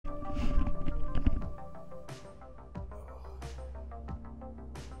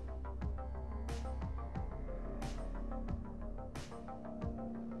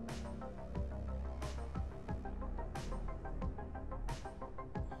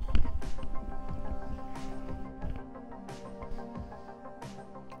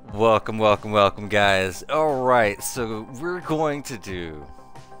Welcome, welcome, welcome, guys. Alright, so we're going to do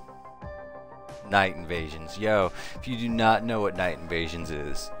Night Invasions. Yo, if you do not know what Night Invasions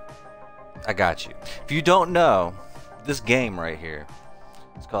is, I got you. If you don't know, this game right here,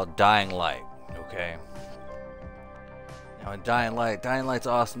 it's called Dying Light, okay? Now in Dying Light's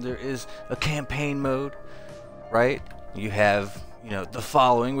awesome. There is a campaign mode, right? You have, the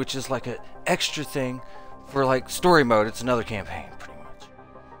following, which is like an extra thing for like story mode. It's another campaign, pretty much.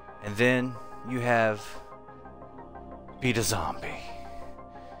 And then you have Beat a Zombie.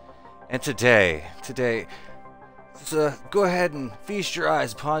 And today, go ahead and feast your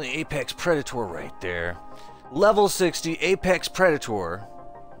eyes upon the Apex Predator right there. Level 60 Apex Predator,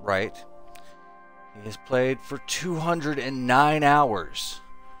 right? He has played for 209 hours,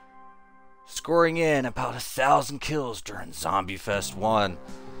 scoring in about 1,000 kills during Zombie Fest 1,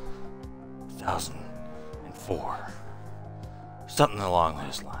 1004. Something along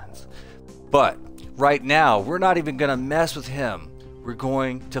those lines. But right now, we're not even going to mess with him. We're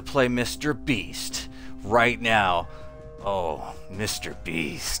going to play MrBeast right now. Oh,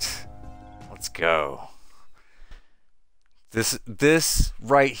 MrBeast. Let's go. This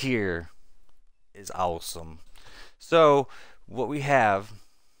right here is awesome. So, what we have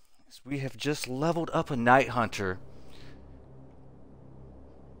is we have just leveled up a Night Hunter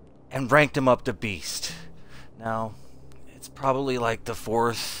and ranked him up to Beast. Now, it's probably like the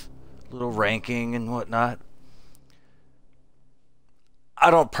 4th little ranking and whatnot.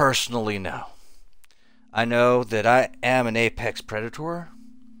 I don't personally know. I know that I am an Apex Predator,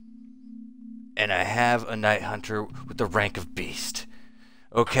 and I have a Night Hunter with the rank of Beast.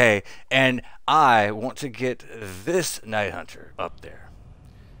 Okay, and I want to get this Night Hunter up there.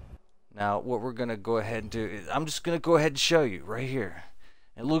 Now, what we're going to go ahead and do is I'm just going to go ahead and show you right here.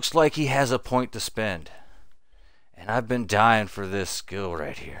 It looks like he has a point to spend. And I've been dying for this skill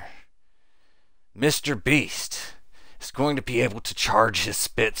right here. MrBeast is going to be able to charge his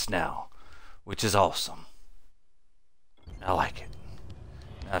spits now, which is awesome. I like it.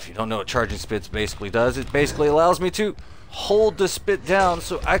 Now, if you don't know what charging spits basically does, it basically allows me to hold the spit down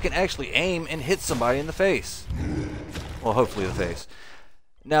so I can actually aim and hit somebody in the face. Well, hopefully the face.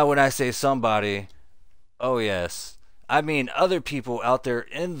 Now, when I say somebody, oh yes, I mean other people out there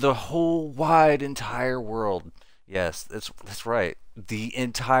in the whole wide entire world. Yes, that's right. The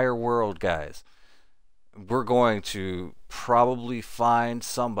entire world, guys. We're going to probably find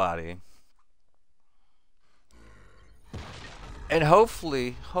somebody. And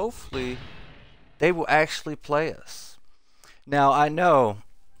hopefully, they will actually play us. Now, I know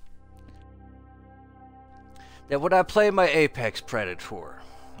that when I play my Apex Predator,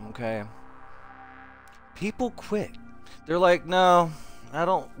 okay, people quit. They're like, no, I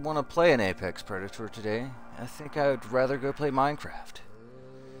don't want to play an Apex Predator today. I think I would rather go play Minecraft.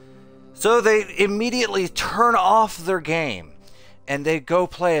 So they immediately turn off their game and they go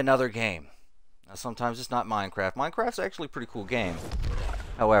play another game. Now, sometimes it's not Minecraft. Minecraft's actually a pretty cool game.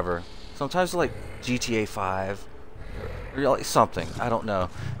 However, sometimes it's like GTA 5 or like something. I don't know.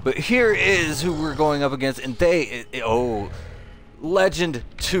 But here is who we're going up against, and oh, Legend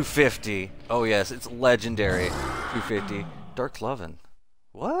 250. Oh yes, it's legendary 250. Dark Lovin'.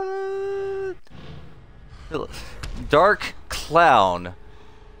 What? Dark Clown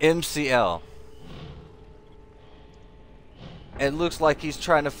MCL. It looks like he's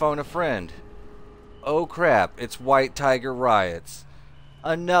trying to phone a friend. Oh crap, it's White Tiger Riots.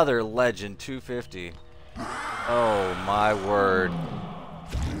 Another Legend 250. Oh my word.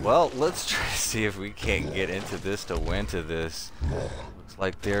 Well, let's try to see if we can't get into this to win to this. Looks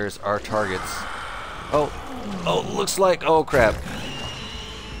like there's our targets. Oh, looks like, oh crap.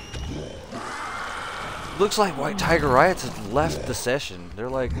 Looks like White Tiger Riots has left the session. They're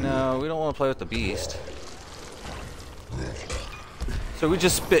like, no, we don't want to play with the Beast. So we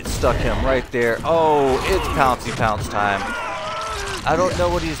just stuck him right there. Oh, it's Pounce time. I don't know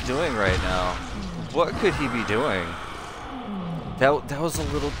what he's doing right now. What could he be doing? That was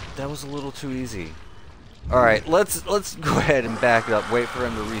a little too easy. All right, let's go ahead and back it up. Wait for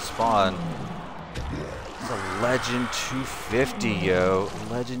him to respawn. It's a Legend 250, yo.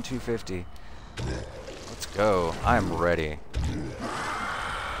 Legend 250. Let's go. I'm ready.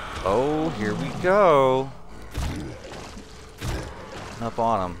 Oh, here we go. Up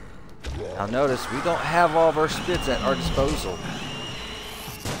on him. Now notice we don't have all of our spits at our disposal.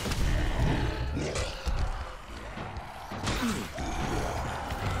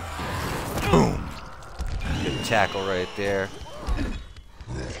 Boom. Good tackle right there.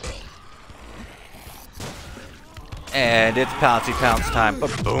 And it's Pounce time.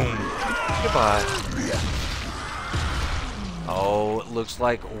 But boom. Goodbye. Oh, it looks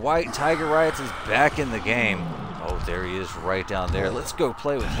like White Tiger Riots is back in the game. Oh, there he is right down there. Let's go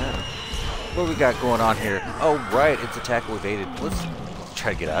play with him. What we got going on here? Oh, right, it's attack evaded. Let's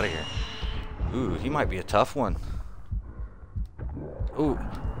try to get out of here. Ooh, he might be a tough one. Ooh,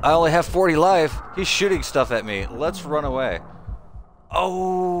 I only have 40 life. He's shooting stuff at me. Let's run away.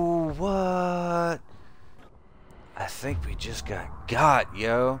 Oh, what? I think we just got,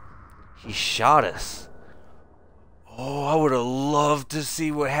 yo. He shot us. Oh, I would have loved to see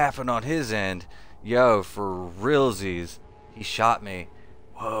what happened on his end. Yo, for realsies. He shot me.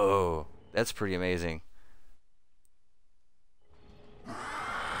 Whoa, that's pretty amazing.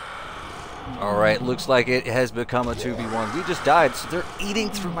 Alright, looks like it has become a 2v1. We just died, so they're eating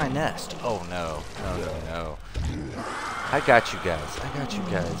through my nest. Oh no. No. I got you guys.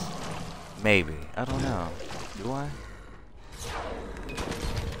 Maybe. I don't know. Do I?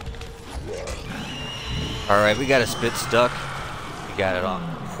 Alright, we got a spit stuck. We got it on.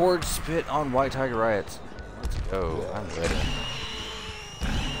 Horde spit on White Tiger Riots. Let's go. I'm ready.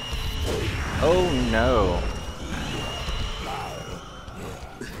 Oh no.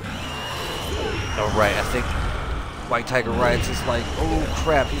 Alright, I think White Tiger Riots is like, oh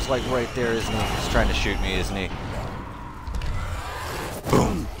crap, he's like right there, isn't he? He's trying to shoot me, isn't he?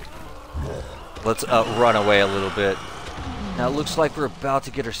 Boom. Let's run away a little bit. Now it looks like we're about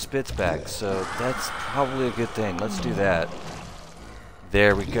to get our spits back, so that's probably a good thing. Let's do that.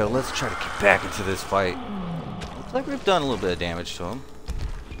 There we go. Let's try to get back into this fight. Looks like we've done a little bit of damage to him.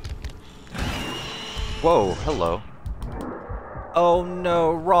 Whoa, hello. Oh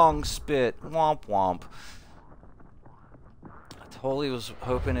no, wrong spit. Womp womp. I totally was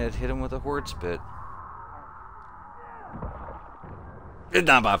hoping it'd hit him with a horde spit. It's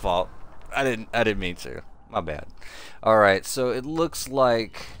not my fault. I didn't mean to. My bad. Alright, so it looks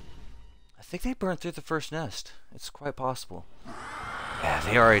like I think they burned through the first nest. It's quite possible. Yeah,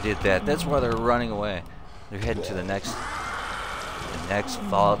 they already did that. That's why they're running away. They're heading to the next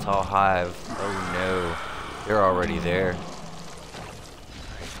volatile hive. Oh no. They're already there.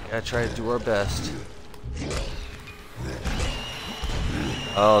 Gotta try to do our best.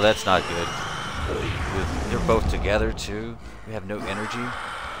 Oh, that's not good. They're both together too. We have no energy.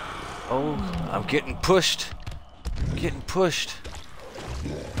 Oh, I'm getting pushed. I'm getting pushed.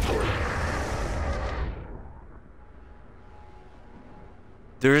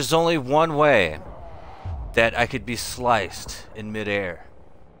 There's only one way that I could be sliced in midair.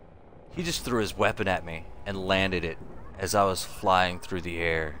 He just threw his weapon at me and landed it as I was flying through the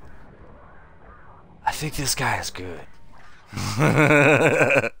air. I think this guy is good.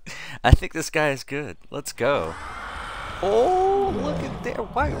 I think this guy is good. Let's go. Oh, look at there.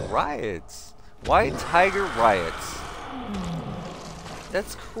 White Riots. White Tiger Riots.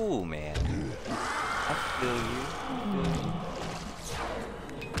 That's cool, man. I feel you.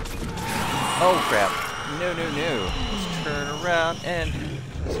 Oh, crap. No. Let's turn around and...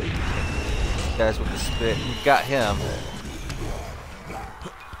 Guys with the spit. We got him.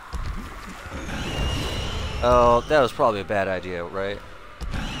 Oh, that was probably a bad idea, right?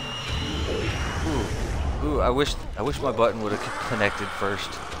 Ooh, I wish my button would have connected first.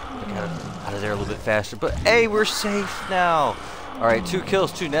 I got out of there a little bit faster. But hey, we're safe now. All right, 2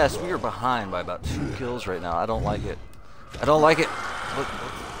 kills, 2 nests. We are behind by about 2 kills right now. I don't like it. Look,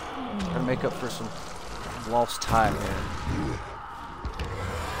 trying to make up for some lost time here.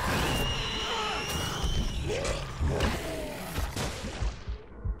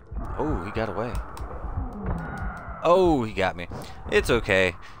 Oh, he got away. Oh, he got me. It's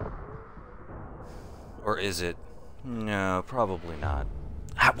okay. Or is it? No, probably not.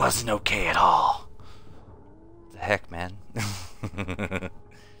 That wasn't okay at all. The heck, man.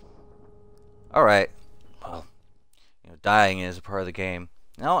 Alright. Well, dying is a part of the game.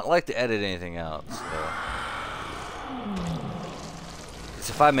 I don't like to edit anything else, so. Because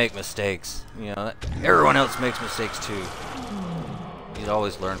if I make mistakes, everyone else makes mistakes too. You'd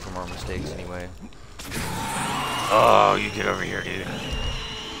always learn from our mistakes anyway. Oh, you get over here, dude.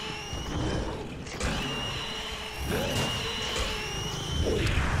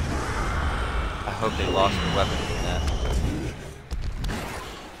 I hope they lost their weapon from that.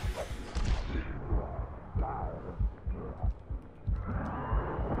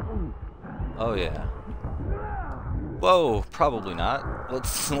 Oh yeah. Whoa, probably not.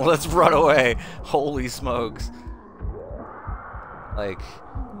 Let's run away. Holy smokes. Like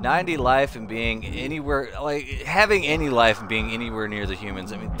 90 life and being anywhere, like having any life and being anywhere near the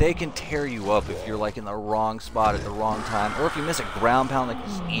humans. I mean, they can tear you up if you're like in the wrong spot at the wrong time, or if you miss a ground pound, they can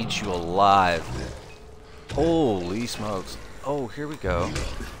just eat you alive. Holy smokes. Oh, here we go.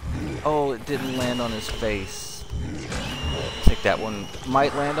 Oh, it didn't land on his face. I think that one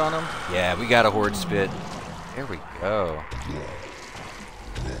might land on him. Yeah, we got a horde spit. There we go.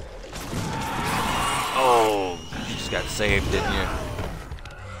 Oh, you just got saved, didn't you?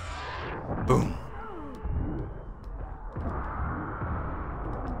 Boom.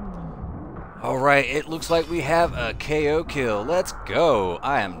 Alright, it looks like we have a KO kill. Let's go.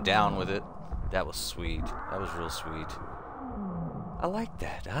 I am down with it. That was sweet. That was real sweet. I like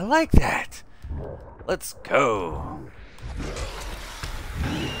that. I like that. Let's go.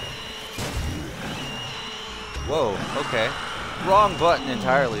 Whoa, okay. Wrong button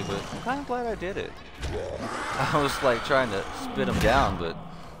entirely, but I'm kind of glad I did it. I was like trying to spit him down, but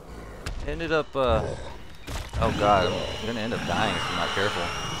ended up, oh god, I'm gonna end up dying if I'm not careful.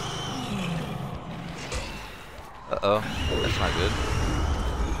 Uh-oh, that's not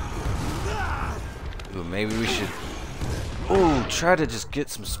good. Ooh, maybe we should, ooh, try to just get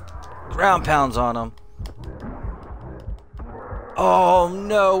some ground pounds on him. Oh,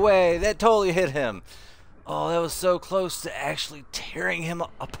 no way, that totally hit him. Oh, that was so close to actually tearing him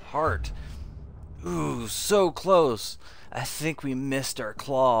apart. Ooh, so close. I think we missed our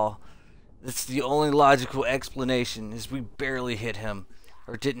claw. That's the only logical explanation, is we barely hit him,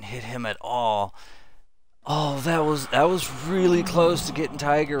 or didn't hit him at all. Oh, that was really close to getting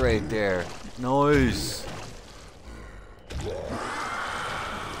Tiger right there. Nice.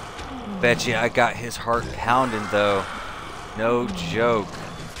 Bet you I got his heart pounding though. No joke.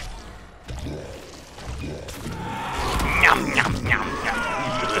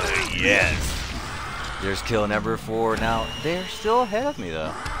 Yes. There's kill number 4. Now, they're still ahead of me,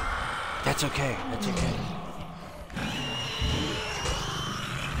 though. That's okay. That's okay.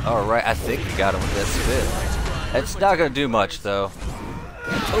 Alright, I think we got him with that spit. It's not going to do much, though.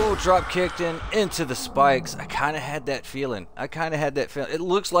 Oh, drop kicked into the spikes. I kind of had that feeling. It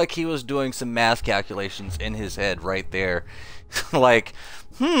looks like he was doing some math calculations in his head right there. Like,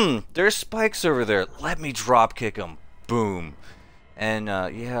 there's spikes over there. Let me drop kick him. Boom. And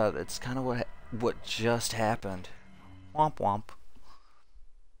yeah, that's kind of what just happened. Womp womp.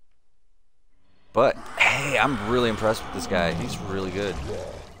 But hey, I'm really impressed with this guy. He's really good.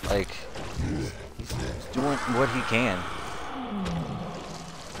 Like, he's doing what he can.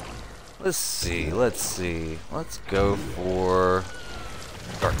 Let's see. Let's go for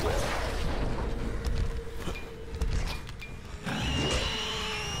Dark Whip.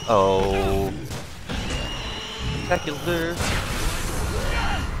 Oh, spectacular.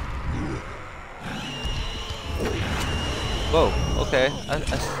 Whoa, okay,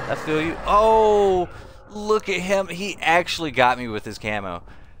 I feel you. Oh, look at him. He actually got me with his camo.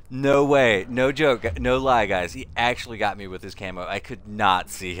 No way, no joke, no lie, guys. He actually got me with his camo. I could not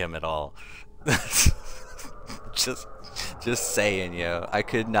see him at all. just saying, yo. I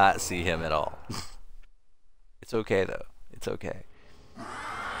could not see him at all. It's okay, though. It's okay.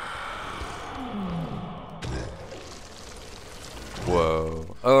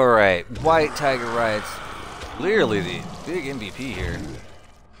 Whoa. Alright, White Tiger Rides. Clearly the big MVP here.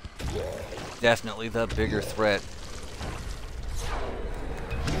 Definitely the bigger threat.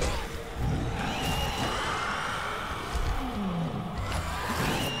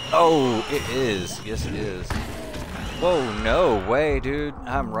 Oh, it is. Yes, it is. Whoa, no way, dude.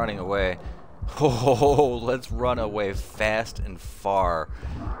 I'm running away. Oh, let's run away fast and far.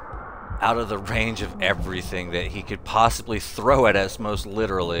 Out of the range of everything that he could possibly throw at us, most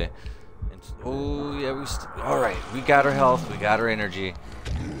literally. And, oh, yeah, alright, we got our health, we got our energy.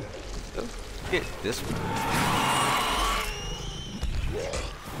 Let's go get this one.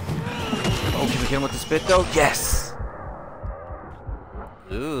 Oh, can we hit him with the spit, though? Yes!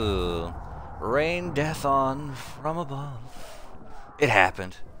 Ooh. Rain death on from above. It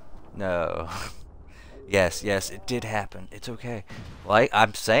happened. No. Yes, it did happen. It's okay. Like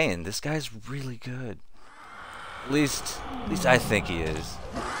I'm saying, this guy's really good. At least I think he is.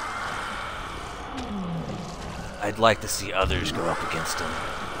 I'd like to see others go up against him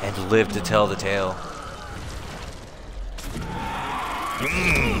and live to tell the tale.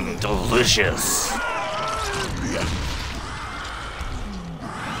 Delicious.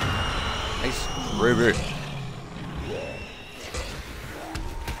 Nice river.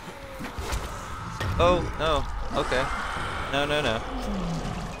 Oh, no. Okay. No.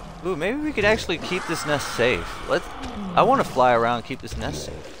 Ooh, maybe we could actually keep this nest safe. I want to fly around and keep this nest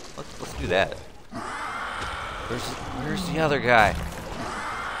safe. Let's do that. Where's the other guy?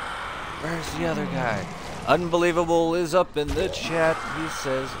 Where's the other guy? Unbelievable is up in the chat. He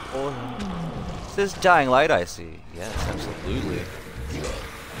says, oh, it says Dying Light, I see. Yes, absolutely.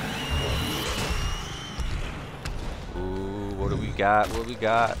 Ooh, what do we got?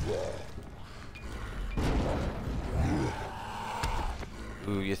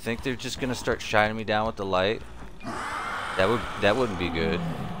 Ooh, you think they're just gonna start shining me down with the light? That wouldn't be good.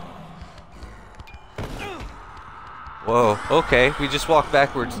 Whoa, okay, we just walked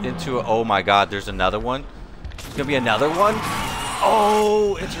backwards into a, oh my god, there's another one? There's gonna be another one?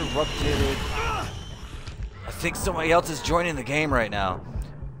 Oh, interrupted. I think somebody else is joining the game right now.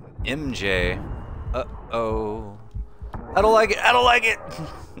 MJ. Uh-oh. I don't like it, I don't like it!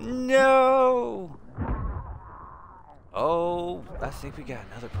 No! Oh, I think we got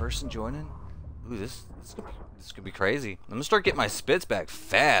another person joining. Ooh, this could be crazy. I'm gonna start getting my spits back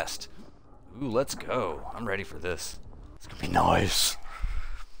fast. Ooh, let's go. I'm ready for this. It's gonna be nice.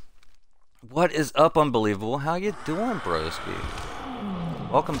 What is up, Unbelievable? How you doing, broski?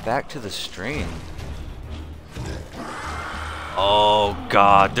 Welcome back to the stream. Oh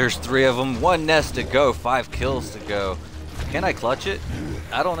god, there's 3 of them. 1 nest to go, 5 kills to go. Can I clutch it?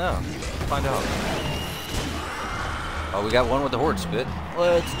 I don't know. Let's find out. Oh, we got one with the horde spit.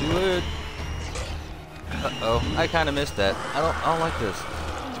 Let's do it. Uh-oh, I kind of missed that. I don't like this.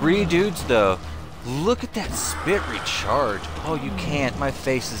 3 dudes though. Look at that spit recharge. Oh, you can't. My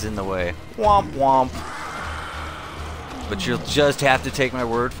face is in the way. Womp womp. But you'll just have to take my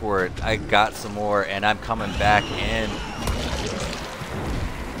word for it. I got some more, and I'm coming back in.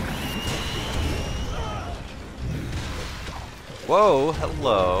 Whoa,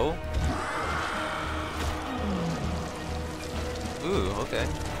 hello. Ooh, okay.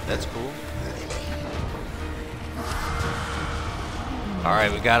 That's cool.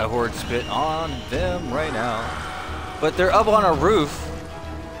 Alright, we got a horde spit on them right now. But they're up on a roof.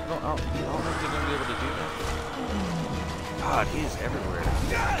 I don't think they're going to be able to do that. God, he is everywhere.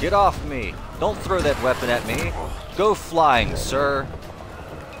 Get off me. Don't throw that weapon at me. Go flying, sir.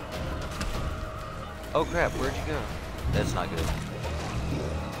 Oh crap, where'd you go? That's not good.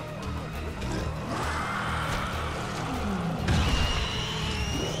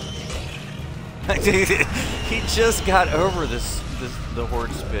 He just got over the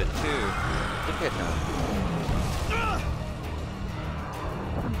horde spit too. Look at him.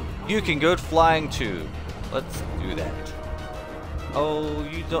 You can go flying too. Let's do that. Oh,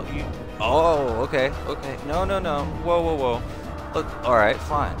 you don't. You. Oh, okay, okay. No, no, no. Whoa, whoa, whoa. Look. All right,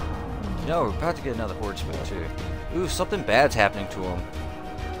 fine. No, we're about to get another horde spit too. Ooh, something bad's happening to him.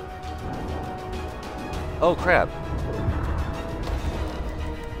 Oh crap.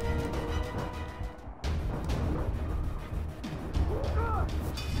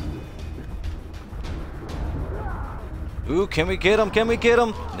 Ooh, can we get him? Can we get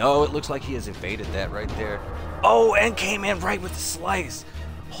him? No, it looks like he has evaded that right there. Oh, and came in right with the slice.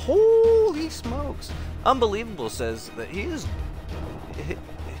 Holy smokes. Unbelievable says that he is...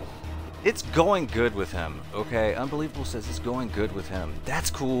 It's going good with him, okay? Unbelievable says it's going good with him. That's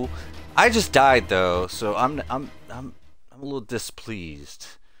cool. I just died though, so I'm a little displeased.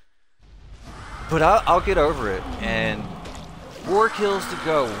 But I'll get over it. And 4 kills to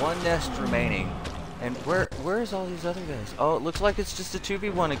go, 1 nest remaining. And where's all these other guys? Oh, it looks like it's just a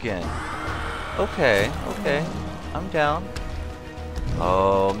 2v1 again. Okay, okay. I'm down.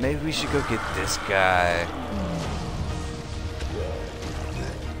 Oh, maybe we should go get this guy.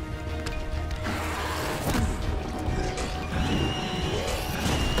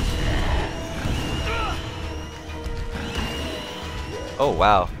 Oh,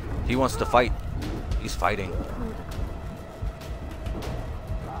 wow. He wants to fight. He's fighting.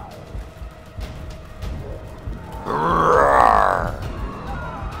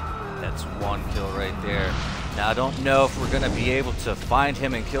 That's 1 kill right there. Now I don't know if we're gonna be able to find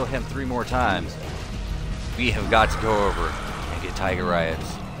him and kill him 3 more times. We have got to go over and get Tiger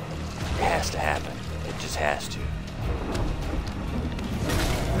Riots. It has to happen. It just has to.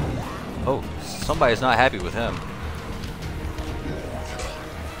 Oh, somebody's not happy with him.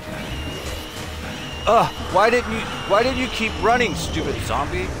 Ugh, why didn't you keep running, stupid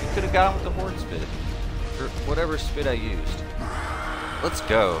zombie? You could have got him with the horde spit. Or whatever spit I used. Let's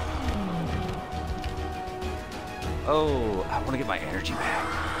go. Oh, I want to get my energy back.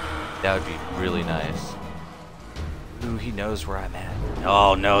 That would be really nice. Ooh, he knows where I'm at.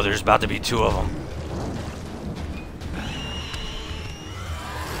 Oh no, there's about to be 2 of them.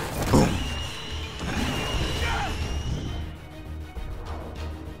 Boom.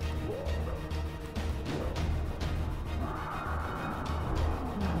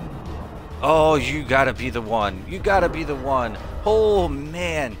 Oh, you gotta be the one. You gotta be the one. Oh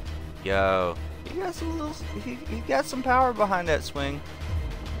man. Yo. He got some power behind that swing.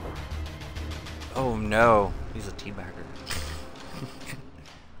 Oh no. He's a teabagger.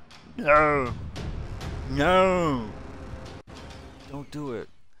 No. No. Don't do it.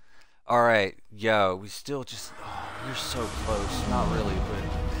 Alright, yo, we still just You're so close. Not really,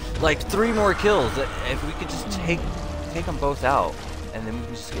 but like 3 more kills. If we could just take them both out, and then we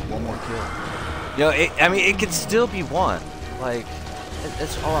can just get 1 more kill. You know, I mean, it could still be won. Like,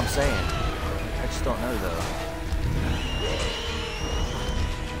 that's all I'm saying. I just don't know though.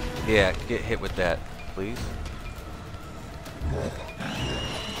 Yeah, get hit with that, please.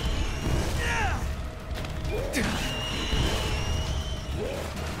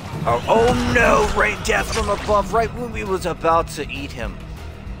 Oh no! Rain death from above, right when we was about to eat him.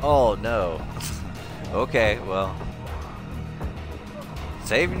 Oh no. Okay, well,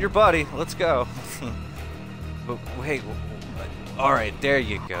 saving your buddy. Let's go. But wait. All right, there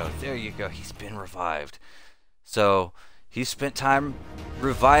you go. There you go. He's been revived. So he spent time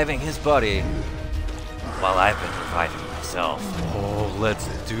reviving his buddy while I've been reviving myself. Oh, let's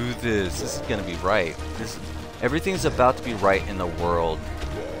do this. This is gonna be right. Everything's about to be right in the world.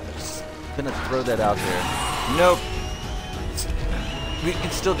 Just gonna throw that out there. Nope. We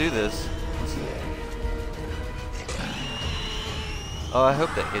can still do this. Oh, I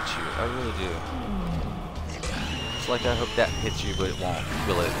hope that hits you. I really do. It's like I hope that hits you, but it won't.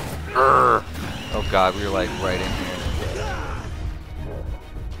 Will it? Urgh. Oh god, we were like right in here.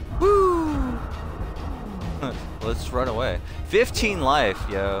 Woo! Let's run away. 15 life,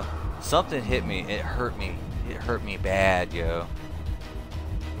 yo. Something hit me. It hurt me. It hurt me bad, yo.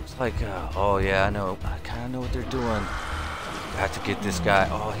 Looks like, oh yeah, I know. I kind of know what they're doing. Got to get this guy.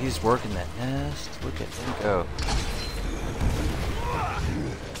 Oh, he's working that nest. Look at him go.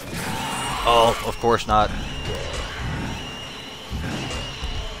 Oh, of course not.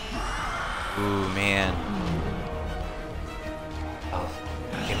 Ooh, man.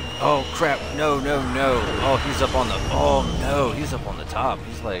 Oh, crap. No, no, no. Oh, he's up on the... Oh, no. He's up on the top.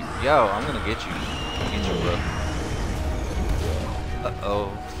 He's like, yo, I'm going to get you. Get you, bro.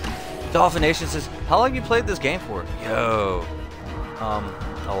 Uh-oh. Dolphin Nation says, how long you played this game for? Yo.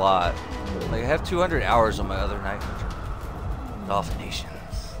 A lot. Like, I have 200 hours on my other night. Dolphin Nations.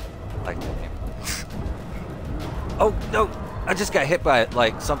 I like that name. Oh, no. I just got hit by,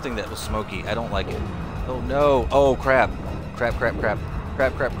 like, something that was smoky. I don't like it. Oh, no. Oh, crap. Crap, crap, crap.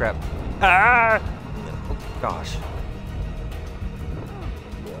 Crap, crap, crap. Ah! Oh, gosh.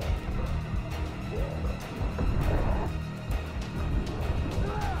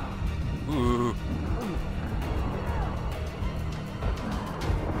 Ooh.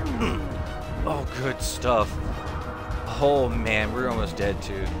 Oh, good stuff. Oh, man. We're almost dead,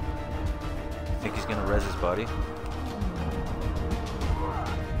 too. Think he's gonna res his buddy?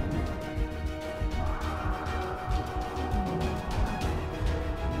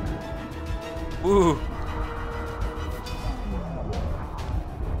 Ooh.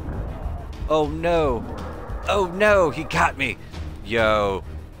 Oh no. Oh no, he got me. Yo,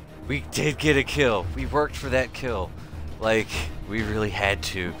 we did get a kill. We worked for that kill. Like, we really had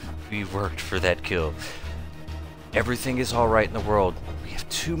to. We worked for that kill. Everything is alright in the world. We have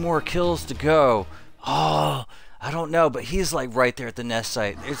 2 more kills to go. Oh, I don't know, but he's like right there at the nest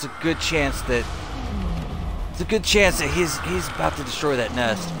site. There's a good chance that he's about to destroy that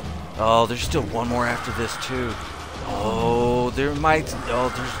nest. Oh, there's still 1 more after this too. Oh, there's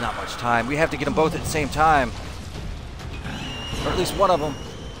not much time. We have to get them both at the same time. Or at least one of them.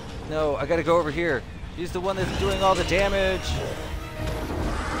 No, I gotta go over here. He's the one that's doing all the damage.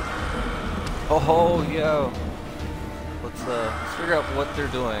 Oh, yo. Let's figure out what they're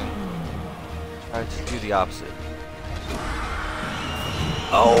doing. Try to do the opposite.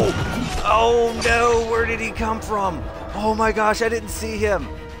 Oh! Oh no, where did he come from? Oh my gosh, I didn't see him.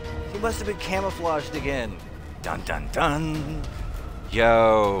 He must have been camouflaged again. Dun dun dun.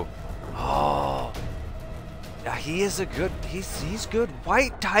 Yo. Oh. Yeah, he is a good, he's good.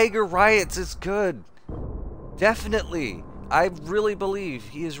 White Tiger Riots is good. Definitely. I really believe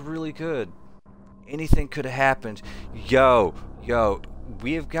he is really good. Anything could have happened. Yo,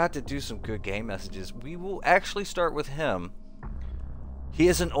 we have got to do some good game messages. We will actually start with him. He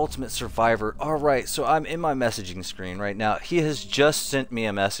is an ultimate survivor. Alright, so I'm in my messaging screen right now. He has just sent me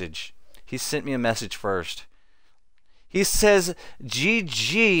a message. He sent me a message first. He says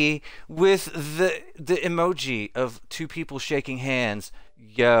GG with the emoji of 2 people shaking hands.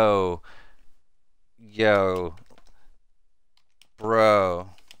 Yo.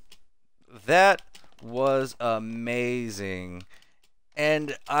 Bro. That was amazing.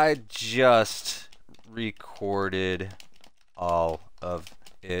 And I just recorded all of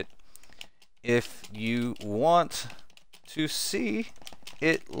it. If you want to see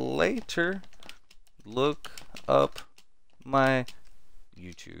it later, look up my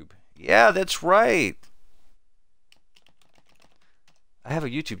YouTube. Yeah, that's right. I have a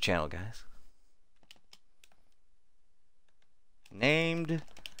YouTube channel, guys. Named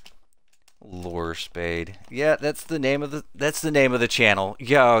Lore Spade. Yeah, that's the name of the channel.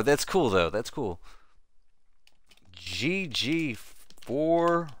 Yo, that's cool though. That's cool. GG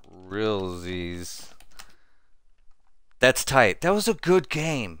for realsies. That's tight. That was a good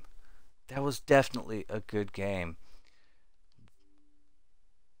game. That was definitely a good game.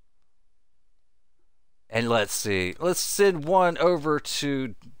 And let's see. Let's send one over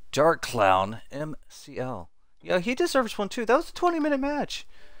to Dark Clown MCL. Yeah, he deserves one too. That was a 20-minute match.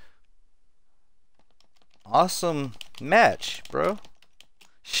 Awesome match, bro.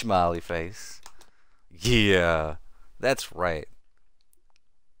 Smiley face. Yeah, that's right.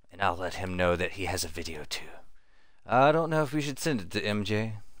 And I'll let him know that he has a video too. I don't know if we should send it to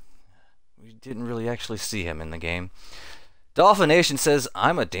MJ. We didn't really actually see him in the game. Dolphin Nation says,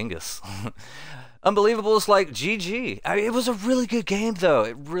 I'm a dingus. Unbelievable is like GG. It was a really good game though.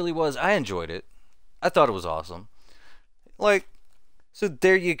 It really was. I enjoyed it. I thought it was awesome. Like, so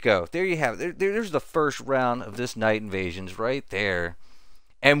there you go. There you have it. There's the first round of this Night Invasions right there.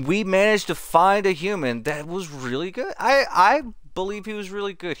 And we managed to find a human that was really good. I believe he was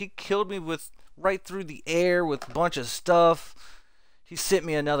really good. He killed me with right through the air with a bunch of stuff. He sent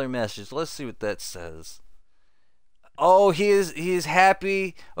me another message. Let's see what that says. Oh, he is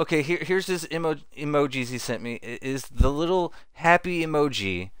happy. Okay, here's his emojis he sent me. It is the little happy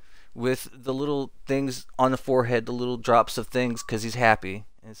emoji with the little things on the forehead, the little drops of things, because he's happy.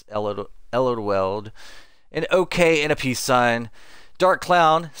 It's LOL. An okay and a peace sign. Dark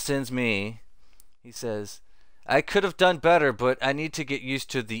Clown sends me. He says, I could have done better, but I need to get used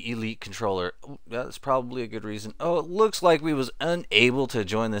to the Elite controller. That's probably a good reason. Oh, it looks like we was unable to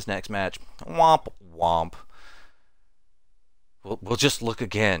join this next match. Womp womp. We'll just look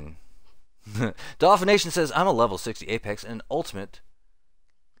again. Dolphin Nation says, I'm a level 60 Apex and Ultimate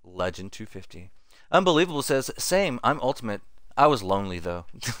Legend 250. Unbelievable says, same, I'm Ultimate. I was lonely though.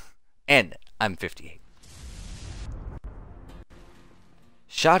 And I'm 58.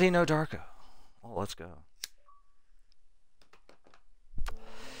 Shoddy no Darko. Oh, let's go.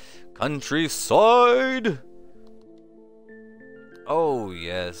 Countryside. Oh,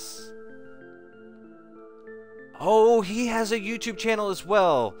 yes. Oh, he has a YouTube channel as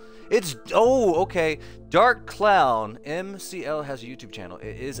well. It's, oh, okay. Dark Clown MCL has a YouTube channel.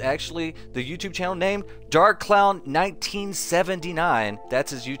 It is actually the YouTube channel named Dark Clown 1979. That's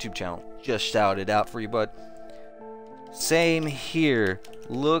his YouTube channel. Just shout it out for you, bud. Same here.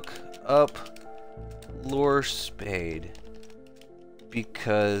 Look up Lore Spade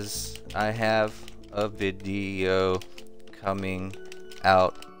because I have a video coming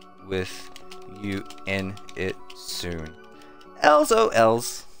out with you in it soon. Els.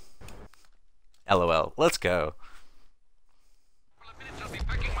 LOL. Let's go.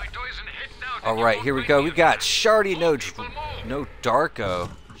 Alright, here we go. We got Shardy no Darko.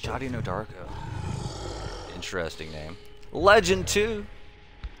 Shoddy no Darko. Interesting name. Legend 2.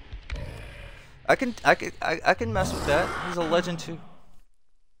 I can mess with that. He's a Legend 2.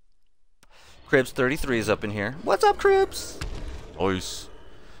 Cribs 33 is up in here. What's up, Cribs? Nice.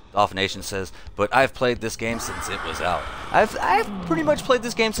 Dolphin Nation says, but I've played this game since it was out. I've pretty much played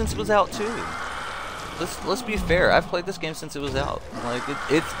this game since it was out too. Let's be fair. I've played this game since it was out. Like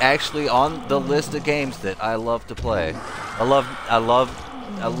it's actually on the list of games that I love to play. I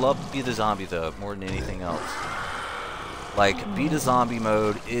love Be the Zombie though more than anything else. Like Be the Zombie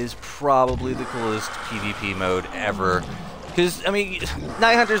mode is probably the coolest PvP mode ever. Because, I mean,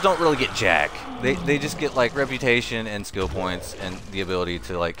 Night Hunters don't really get jack. They just get, like, reputation and skill points and the ability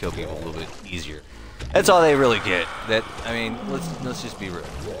to, like, kill people a little bit easier. That's all they really get. That, I mean, let's just be real.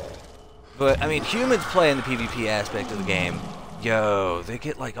 But, I mean, humans play in the PvP aspect of the game. Yo, they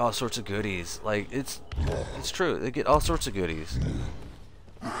get, like, all sorts of goodies. Like, it's true. They get all sorts of goodies.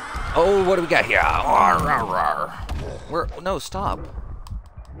 Oh, what do we got here? No, stop.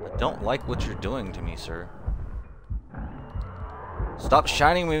 I don't like what you're doing to me, sir. Stop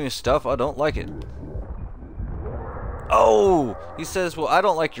shining me with stuff. I don't like it. Oh! He says, well, I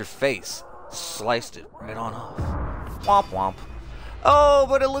don't like your face. Sliced it right on off. Womp womp. Oh,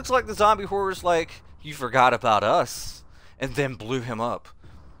 but it looks like the zombie horror's like, you forgot about us. And then blew him up.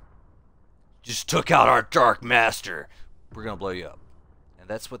 Just took out our Dark Master. We're gonna blow you up. And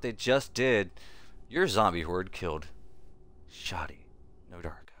that's what they just did. Your zombie horde killed Shoddy no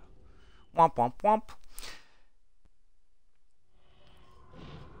Darko. Womp womp womp.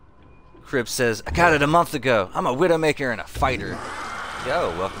 Crib says, I got it a month ago. I'm a Widowmaker and a fighter. Yo,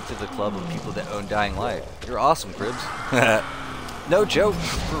 welcome to the club of people that own Dying Light. You're awesome, Cribs. No joke,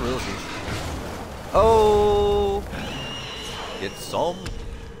 for realsies. Oh! Get some.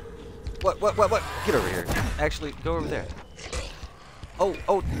 What? Get over here. Actually, go over there.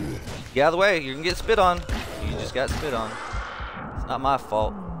 Oh, get out of the way. You can get spit on. You just got spit on. It's not my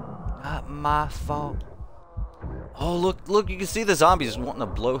fault. Not my fault. Oh, look, you can see the zombies wanting to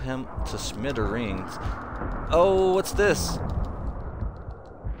blow him to smithereens. Oh, what's this?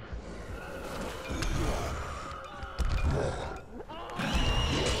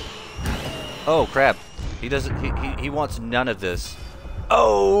 Oh, crap. He doesn't, he wants none of this.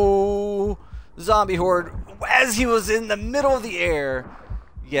 Oh, zombie horde, as he was in the middle of the air.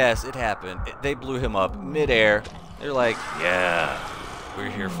 Yes, it happened. They blew him up mid-air. They're like, yeah, we're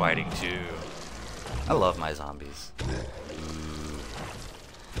here fighting too. I love my zombies.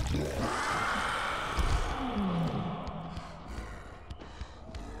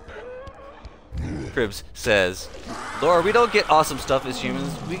 Cribs says, Laura, we don't get awesome stuff as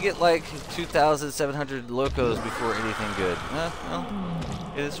humans. We get like 2,700 locos before anything good. Well,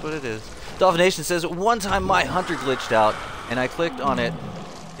 it is what it is. Dolphination says, one time my hunter glitched out and I clicked on it.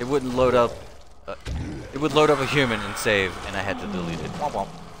 It wouldn't load up. It would load up a human and save, and I had to delete it. Womp womp.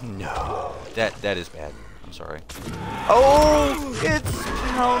 No, that is bad. I'm sorry. Oh, it's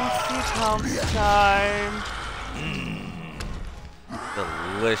Pounce time.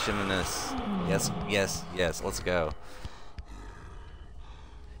 Deliciousness. Yes. Let's go.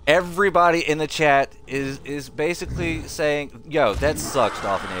 Everybody in the chat is basically saying, "Yo, that sucks,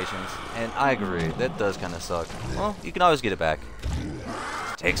 Dolphinations," and I agree. That does kind of suck. Well, you can always get it back.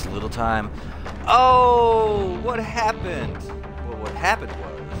 It takes a little time. Oh, what happened? Well, what happened was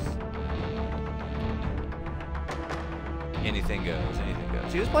anything goes. Anything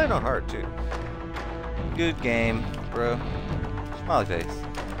goes. He was playing on hard too. Good game, bro. Smiley face.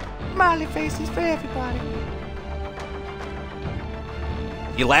 Smiley faces for everybody.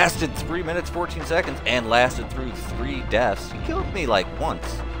 He lasted 3 minutes 14 seconds and lasted through 3 deaths. He killed me like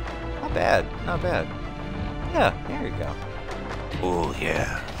once. Not bad. Not bad. Yeah, there you go. Oh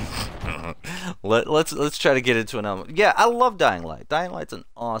yeah. Let's try to get into an element. Yeah, I love Dying Light. Dying Light's an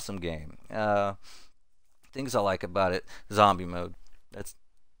awesome game. Things I like about it: zombie mode.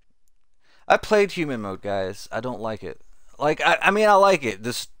 I played human mode, guys. I don't like it. Like I mean I like it.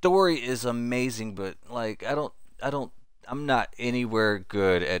 The story is amazing, but like I'm not anywhere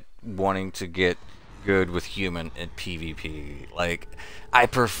good at wanting to get good with human and PvP. Like I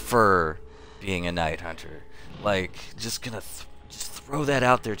prefer being a night hunter. Like just gonna just throw that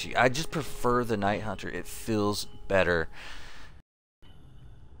out there to you. I just prefer the night hunter. It feels better.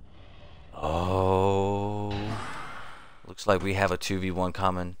 Oh, looks like we have a 2v1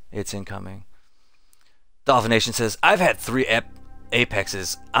 coming. It's incoming. Dolphination says, I've had 3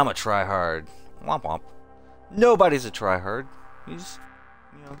 Apexes. I'm a tryhard. Womp womp. Nobody's a tryhard. You just,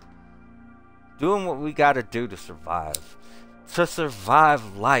 doing what we gotta do to survive. To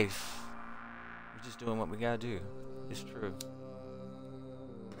survive life. We're just doing what we gotta do. It's true.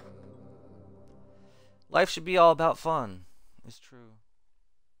 Life should be all about fun. It's true.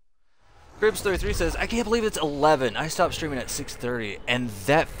 Cribs33 says, I can't believe it's 11. I stopped streaming at 6:30, and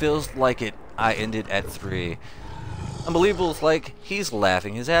that feels like I ended at 3. Unbelievable's like, he's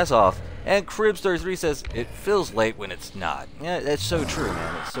laughing his ass off. And Cribs33 says, it feels late when it's not. Yeah, that's so true,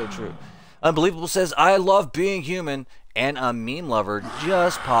 man. It's so true. Unbelievable says, I love being human, and a meme lover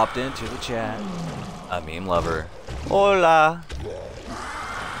just popped into the chat. A meme lover. Hola.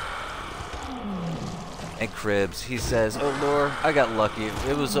 And Cribs, he says, oh Lord, I got lucky.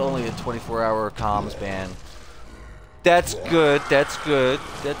 It was only a 24-hour comms ban. That's good. That's good.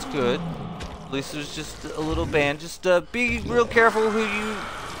 That's good. At least there's just a little ban. Just be real careful who you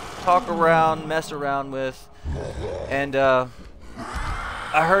talk around, mess around with. And I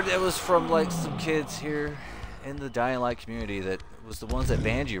heard it was from like some kids here in the Dying Light community that was the ones that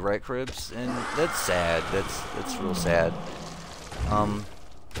banned you, right, Cribs? And that's sad. That's real sad.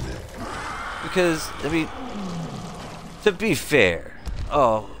 Because, I mean, to be fair,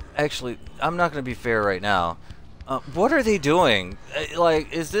 actually, I'm not going to be fair right now. What are they doing?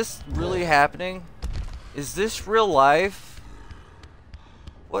 Like, is this really happening? Is this real life?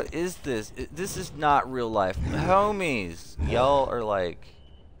 What is this? This is not real life. Homies, y'all are like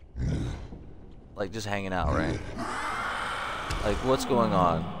just hanging out, right? Like, what's going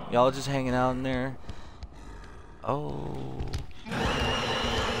on? Y'all just hanging out in there? Oh.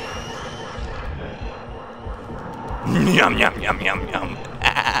 Yum, yum, yum, yum, yum.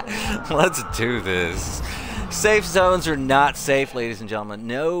 Let's do this. Safe zones are not safe, ladies and gentlemen.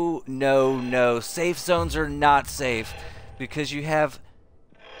 No, no, no. Safe zones are not safe because you have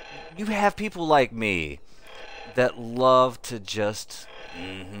people like me that love to just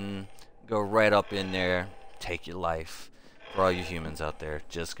go right up in there, take your life. For all you humans out there,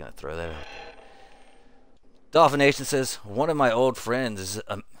 just gonna throw that out. Dolphin Nation says, one of my old friends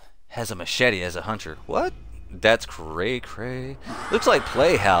has a machete as a hunter. What? That's cray. Looks like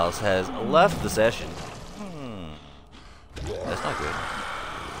Playhouse has left the session. That's not good.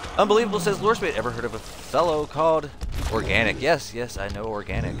 Unbelievable says, Gunna Spit, ever heard of a fellow called Organic? Yes, I know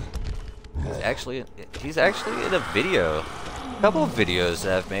Organic. He's actually in a video. A couple of videos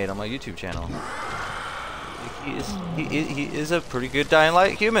that I've made on my YouTube channel. He is a pretty good Dying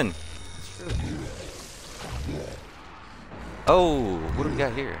Light human. It's true. Oh, what do we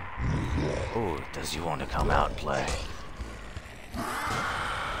got here? Oh, does he want to come out and play?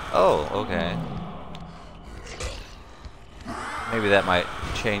 Oh, okay. Maybe that might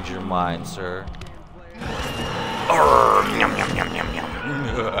change your mind, sir.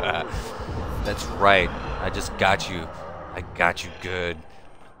 That's right. I just got you. I got you good.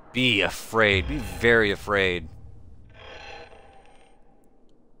 Be afraid. Be very afraid.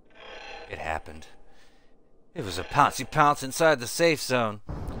 It happened. It was a Pouncy Pounce inside the safe zone.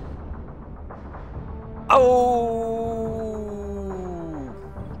 Oh!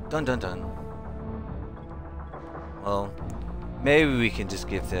 Dun dun dun. Well, maybe we can just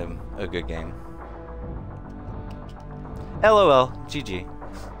give them a good game. LOL. GG.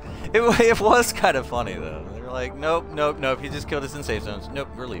 It was kind of funny though. They were like, nope. He just killed us in safe zones. Nope,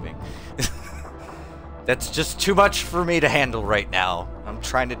 we're leaving. That's just too much for me to handle right now. I'm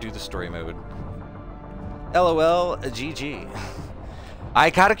trying to do the story mode. LOL. GG. I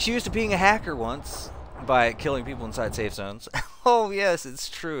got accused of being a hacker once by killing people inside safe zones. Oh yes, it's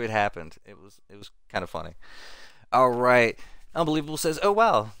true. It happened. It was kind of funny. All right. Unbelievable says, oh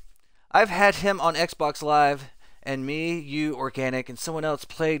wow, I've had him on Xbox Live, and me, you, Organic, and someone else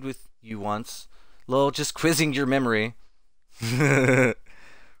played with you once. Lol, just quizzing your memory. I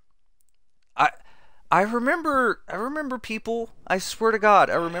remember people. I swear to God,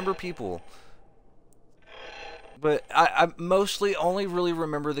 I remember people. But I mostly only really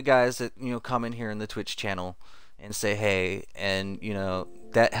remember the guys that, you know, come in here in the Twitch channel and say hey, and you know,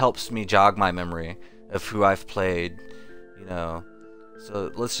 that helps me jog my memory of who I've played, you know. So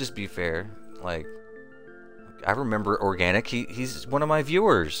let's just be fair. Like, I remember Organic. He's one of my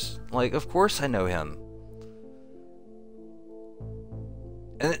viewers. Like, of course I know him.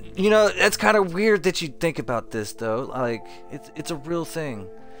 And you know, that's kind of weird that you think about this though. Like, it's a real thing.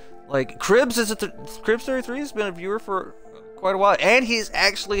 Like, Cribs Cribs 33 has been a viewer for quite a while, and he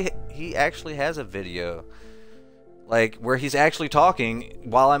actually has a video, like, where he's actually talking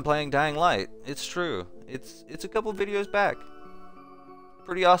while I'm playing Dying Light. It's true. It's a couple videos back.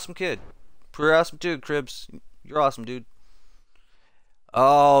 Pretty awesome kid. Pretty awesome dude, Cribs. You're awesome, dude.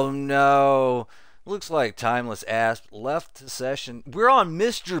 Oh no. Looks like Timeless Asp left the session. We're on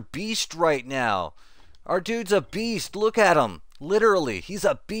MrBeast right now. Our dude's a beast. Look at him. Literally, he's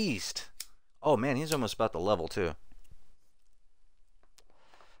a beast. Oh man, he's almost about the level too.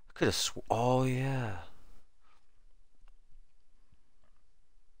 I could have oh yeah.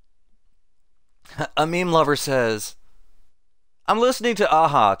 A meme lover says, I'm listening to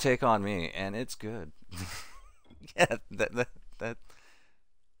Aha Take On Me, and it's good. Yeah,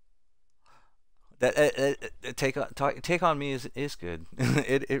 Take On Me is good.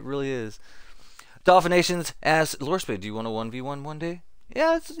 it really is. Dolphin Nations asks, Gunna Spit, do you want to 1v1 one day?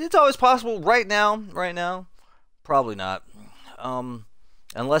 Yeah, it's always possible. Right now, probably not.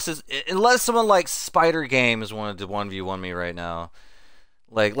 Unless someone like Spider Games wanted to 1v1 me right now.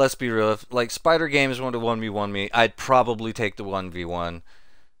 Like, let's be real. If like Spider Games wanted to 1v1 me, I'd probably take the 1v1.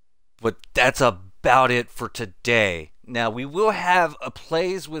 But that's about it for today. Now, we will have a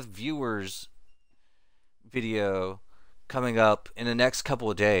Plays with Viewers video coming up in the next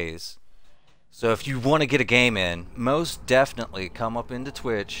couple of days. So if you want to get a game in, most definitely come up into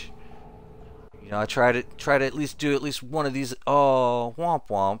Twitch. You know, I try to at least do at least one of these. Oh, womp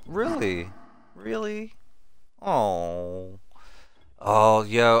womp. Really? Oh,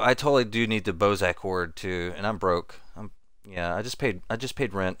 yo, I totally do need the Bozak cord too, and I'm broke. Yeah, I just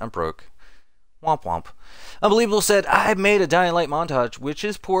paid rent. I'm broke. Womp womp. Unbelievable said, I made a Dying Light montage, which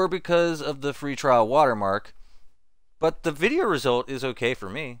is poor because of the free trial watermark, but the video result is okay for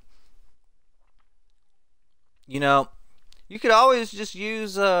me. You know, you could always just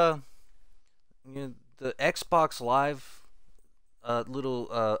use you know, the Xbox Live little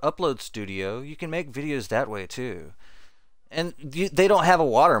upload studio. You can make videos that way too, and they don't have a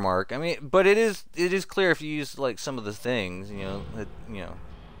watermark. I mean, but it is clear if you use like some of the things, you know, that, you know,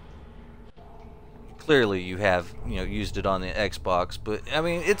 clearly you have, you know, used it on the Xbox. But I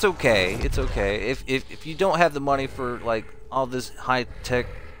mean, it's okay. It's okay if you don't have the money for like all this high tech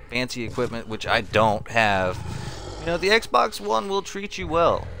fancy equipment, which I don't have. You know, the Xbox One will treat you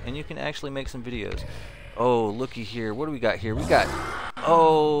well, and you can actually make some videos. Oh, looky here. What do we got here? We got...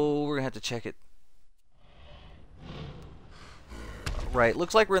 Oh, we're gonna have to check it. Right,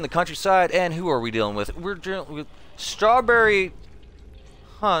 looks like we're in the countryside, and who are we dealing with? We're dealing with Strawberry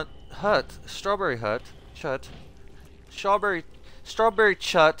Hut, Strawberry Hut, Chut, Strawberry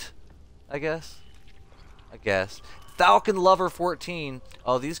Chut, I guess. Falcon Lover 14.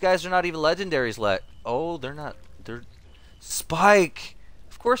 Oh, these guys are not even legendaries yet. Oh, they're not. They're Spike.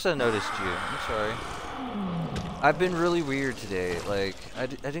 Of course I noticed you. I'm sorry. I've been really weird today. Like, I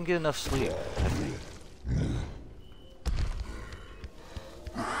didn't get enough sleep, I think.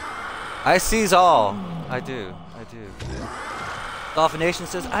 I seize all. I do. Dolphin Nation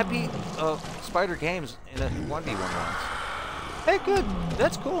says, I beat Spider Games in a 1v1 once. Hey, good.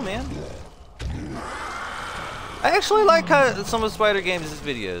 That's cool, man. I actually like some of Spider Games'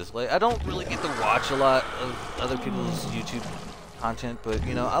 videos. Like, I don't really get to watch a lot of other people's YouTube content, but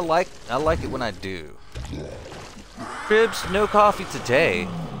you know, I like it when I do. Cribs, no coffee today.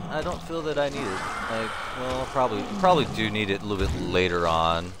 I don't feel that I need it. Like, well, probably do need it a little bit later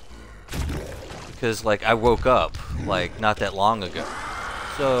on, because like I woke up like not that long ago,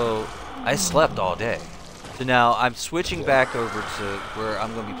 so I slept all day. So now I'm switching back over to where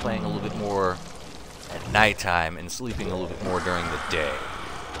I'm going to be playing a little bit more at nighttime and sleeping a little bit more during the day,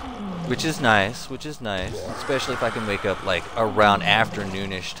 which is nice, especially if I can wake up like around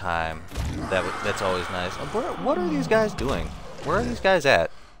afternoonish time. That's always nice. What are these guys doing? Where are these guys at?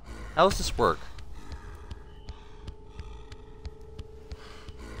 How does this work?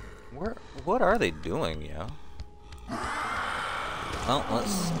 What are they doing, yo? Well,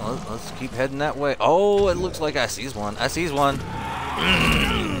 let's keep heading that way. Oh, it looks like I sees one.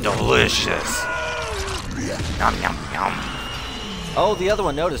 Delicious. Yum, yum, yum. Oh, the other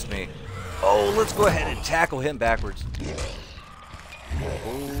one noticed me. Oh, let's go ahead and tackle him backwards.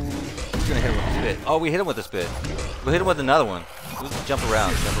 Oh, we're gonna hit him with a spit. Oh, we hit him with a spit. We'll hit him with another one. Let's jump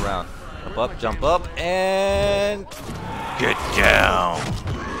around. Jump up, and get down.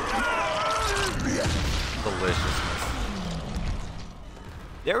 Deliciousness.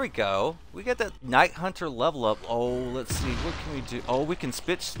 There we go. We got that Night Hunter level up. Oh, let's see. What can we do? Oh, we can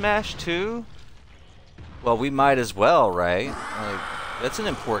spit smash too? Well, we might as well, right? Like, that's an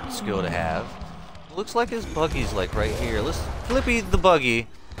important skill to have. Looks like his buggy's like right here. Let's flippy the buggy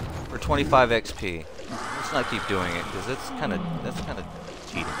for 25 XP. Let's not keep doing it because that's kind of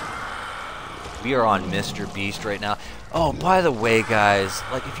cheating. We are on MrBeast right now. Oh, by the way, guys,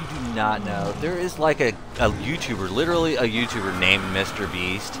 like if you do not know, there is like a YouTuber, literally a YouTuber named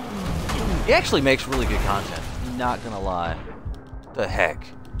MrBeast. He actually makes really good content. Not gonna lie. What the heck?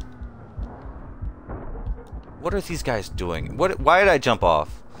 What are these guys doing? Why did I jump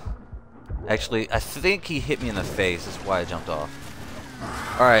off? Actually, I think he hit me in the face. That's why I jumped off.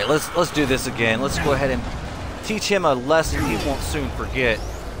 All right, let's do this again. Let's go ahead and teach him a lesson he won't soon forget.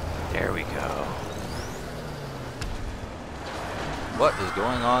 There we go. What is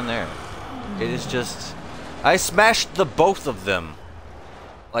going on there? It is just... I smashed the both of them.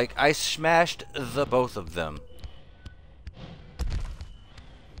 Like, I smashed the both of them.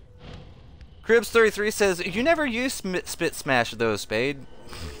 Cribs33 says, you never used spit smash though, Spade.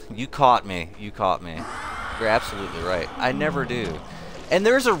 You caught me. You're absolutely right. I never do. And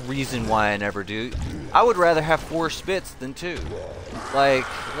there's a reason why I never do. I would rather have 4 spits than 2. Like,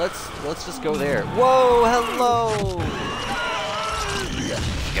 let's just go there. Whoa, hello!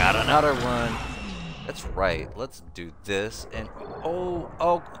 Got another one. That's right. Let's do this. And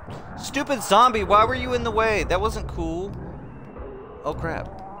oh, stupid zombie! Why were you in the way? That wasn't cool. Oh crap!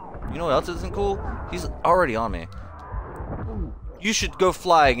 You know what else isn't cool? He's already on me. You should go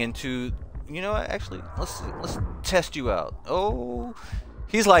flying into. You know what? Actually, let's test you out. Oh,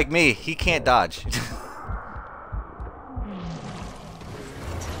 he's like me. He can't dodge.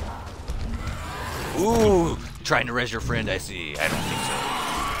 Ooh, trying to res your friend. I see. I don't think so.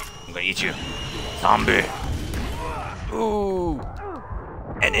 I'm gonna eat you, zombie. Ooh,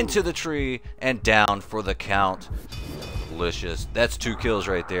 and into the tree and down for the count. Delicious. That's 2 kills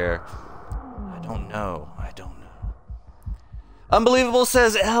right there. I don't know. Unbelievable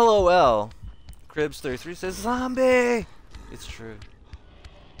says LOL. Cribs33 says zombie. It's true.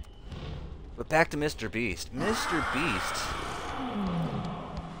 But back to MrBeast. MrBeast.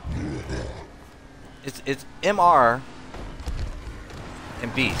 It's MR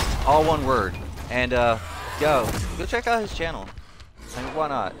and Beast, all one word. And go check out his channel. I mean, why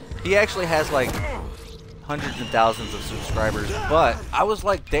not? He actually has like hundreds and thousands of subscribers, but I was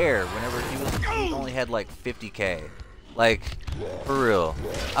like there whenever he only had like 50K. Like, for real.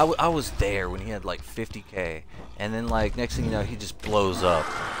 I was there when he had like 50K, and then like next thing you know, he just blows up.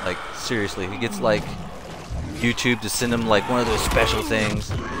 Like seriously, he gets like YouTube to send him like one of those special things.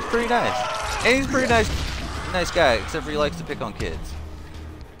 He's pretty nice. And he's a pretty nice guy, except for he likes to pick on kids.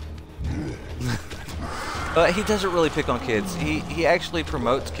 But he doesn't really pick on kids. He actually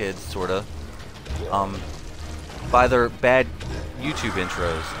promotes kids, sorta. By their bad YouTube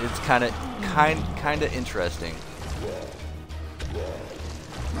intros. It's kinda interesting.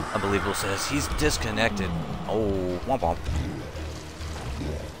 Unbelievable says he's disconnected. Oh, womp womp.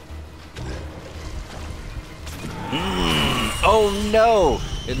 Oh no!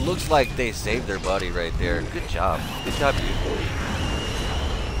 It looks like they saved their buddy right there. Good job. Good job, you.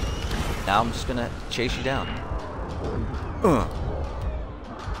 Now I'm just gonna chase you down.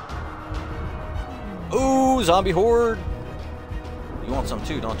 Ooh, zombie horde! You want some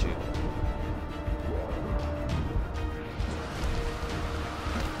too, don't you?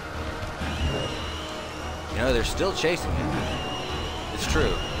 You know, they're still chasing you. It's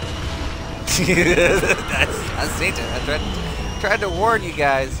true. I seen it. I tried to warn you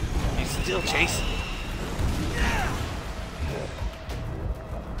guys. He's still chasing.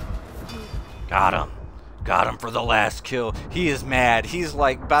 Got him. Got him for the last kill. He is mad. He's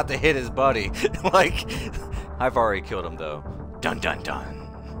like about to hit his buddy. Like, I've already killed him though. Dun dun dun.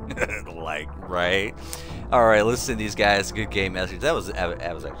 Like, right? Alright, let's send these guys a good game message. That was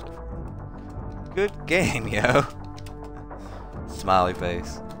actually good game, yo. Smiley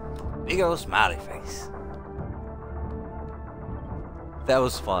face. Big old smiley face. That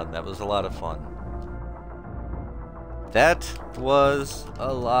was fun. That was a lot of fun. That was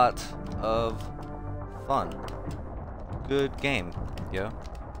a lot of fun. Good game, yo.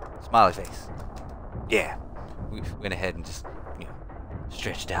 Smiley face. Yeah. We went ahead and just, you know,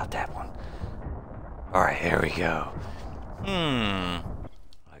 stretched out that one. Alright, here we go.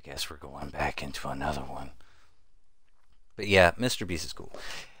 I guess we're going back into another one. But yeah, MrBeast is cool.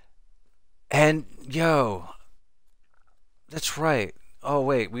 And yo, that's right. Oh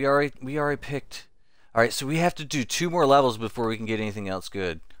wait, we already picked. All right, so we have to do 2 more levels before we can get anything else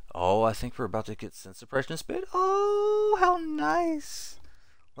good. Oh, I think we're about to get sense suppression spit. Oh, how nice!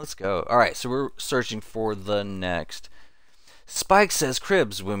 Let's go. All right, so we're searching for the next. Spike says,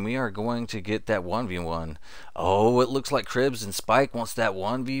 Cribs, when we are going to get that 1v1. Oh, it looks like Cribs and Spike wants that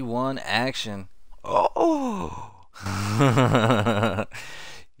 1v1 action. Oh.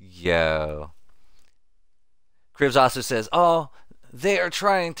 Yo. Cribs also says, oh, they are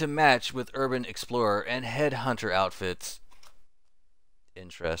trying to match with Urban Explorer and Headhunter outfits.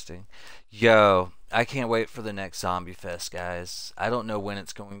 Interesting. Yo, I can't wait for the next Zombie Fest, guys. I don't know when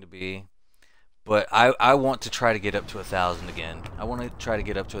it's going to be, but I want to try to get up to 1,000 again. I want to try to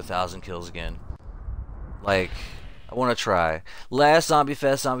get up to 1,000 kills again. Like, I want to try. Last Zombie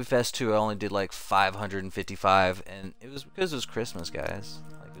Fest 2, I only did like 555, and it was because it was Christmas, guys.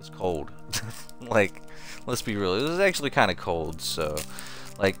 Like, it was cold. Like, let's be real. It was actually kind of cold, so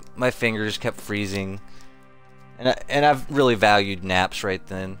like my fingers kept freezing, and I've really valued naps right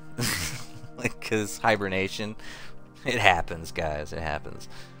then, like, cause hibernation. It happens, guys. It happens.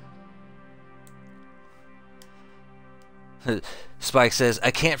 Spike says, I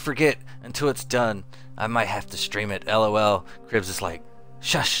can't forget until it's done. I might have to stream it. LOL. Cribs is like,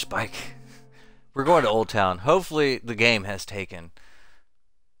 shush, Spike. We're going to Old Town. Hopefully the game has taken.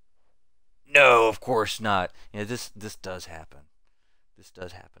 No, of course not. You know, this does happen. This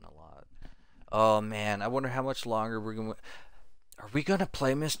does happen a lot. Oh man, I wonder how much longer we're going to... Are we going to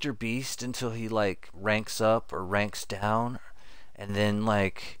play MrBeast until he like ranks up or ranks down? And then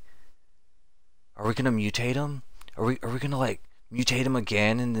like... Are we going to mutate him? Are we gonna like mutate him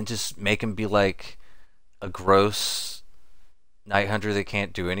again and then just make him be like a gross night hunter that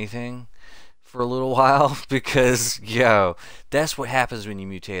can't do anything for a little while? Because yo, that's what happens when you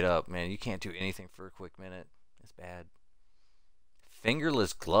mutate up, man. You can't do anything for a quick minute. It's bad.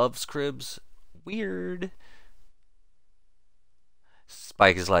 Fingerless gloves, Cribs? Weird.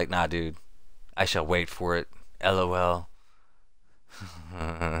 Spike is like, nah, dude. I shall wait for it. LOL.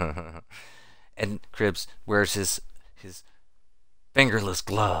 And Cribs wears his fingerless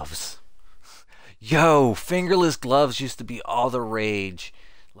gloves. Yo, fingerless gloves used to be all the rage,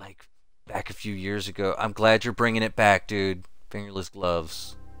 like back a few years ago. I'm glad you're bringing it back, dude. Fingerless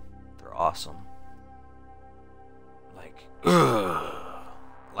gloves, they're awesome. Like, ugh.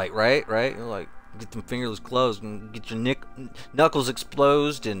 Like, right? You're like, get them fingerless gloves and get your knuckles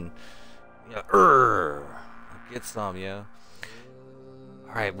exposed and, you know, get some, yeah.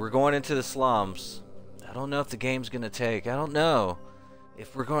 Alright, we're going into the slums. I don't know if the game's going to take. I don't know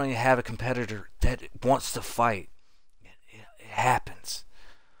if we're going to have a competitor that wants to fight. It happens.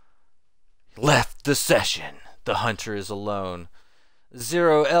 Left the session. The hunter is alone.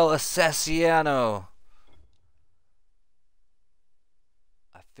 Zero El Assassino.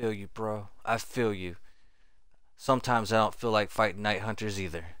 feel you, bro. I feel you. Sometimes I don't feel like fighting night hunters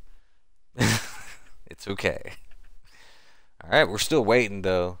either. It's okay. Alright, we're still waiting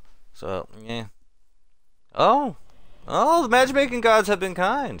though. So, yeah. Oh, the matchmaking gods have been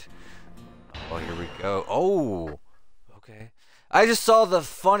kind. Oh, here we go. Oh, okay. I just saw the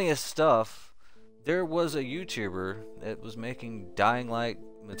funniest stuff. There was a YouTuber that was making Dying Light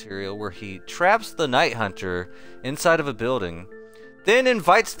material where he traps the Night Hunter inside of a building, then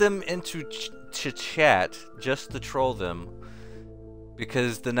invites them into chat just to troll them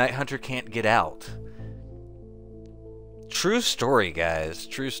because the Night Hunter can't get out. True story, guys.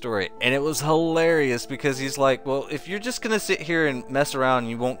 True story. And it was hilarious because he's like, well, if you're just gonna sit here and mess around and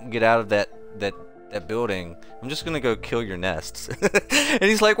you won't get out of that building, I'm just gonna go kill your nests. And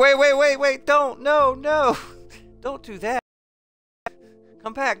he's like, wait, don't, no, don't do that.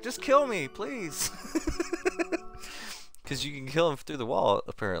 Come back, just kill me, please. Because you can kill him through the wall,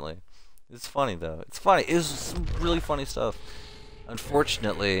 apparently. It's funny, though. It's funny. It was some really funny stuff.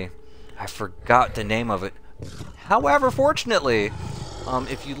 Unfortunately, I forgot the name of it. However, fortunately,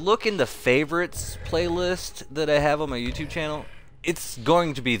 if you look in the favorites playlist that I have on my YouTube channel, it's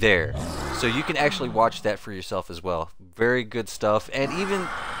going to be there. So you can actually watch that for yourself as well. Very good stuff. And even,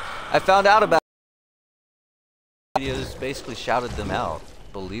 I found out about videos, basically shouted them out,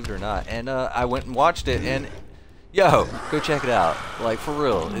 believe it or not. And I went and watched it, and yo, go check it out. Like, for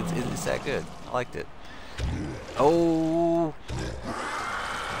real, it's that good. I liked it. Oh.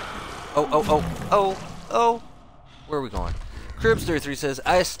 Where are we going? Cribs33 says,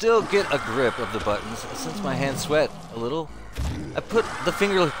 I still get a grip of the buttons since my hands sweat a little. I put the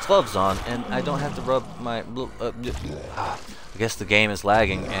fingerless gloves on and I don't have to rub my... I guess the game is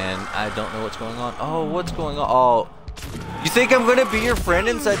lagging and I don't know what's going on. Oh, what's going on? Oh, you think I'm gonna be your friend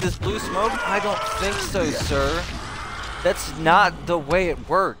inside this blue smoke? I don't think so, sir. That's not the way it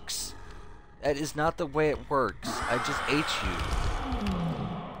works. That is not the way it works. I just ate you.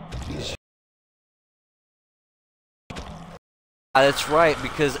 That's right,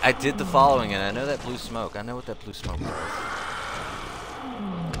 because I did the following and I know that blue smoke. I know what that blue smoke does.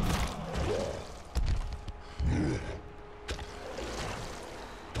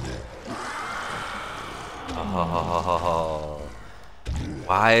 Oh,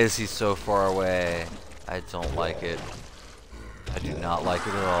 why is he so far away? I don't like it. I do not like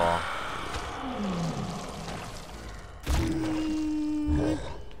it at all.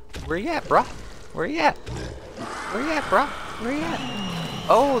 Where you at, bruh? Where you at? Where you at, bruh? Where you at?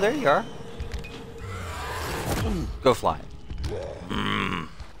 Oh, there you are. Go flying.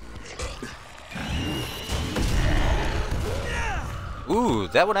 Ooh,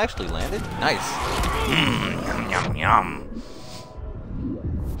 that one actually landed. Nice. Yum, yum.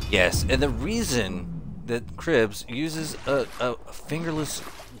 Yes, and the reason that Cribs uses a fingerless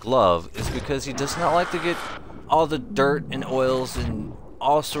glove is because he does not like to get all the dirt and oils and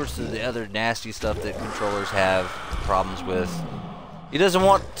all sorts of the other nasty stuff that controllers have problems with. He doesn't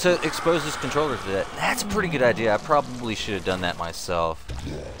want to expose his controller to that. That's a pretty good idea. I probably should have done that myself.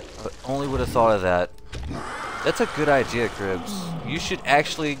 I only would have thought of that. That's a good idea, Cribs. You should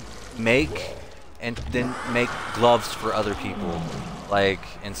actually make and then make gloves for other people, like,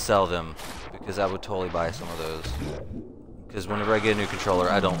 and sell them, because I would totally buy some of those. Because whenever I get a new controller,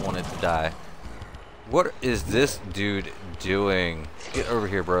 I don't want it to die. What is this dude doing? Get over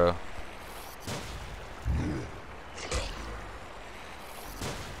here, bro.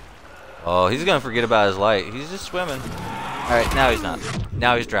 Oh, he's gonna forget about his light. He's just swimming. Alright, now he's not.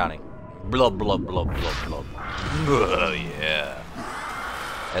 Now he's drowning. Blub, blub, blub, blub, blub. Oh, yeah.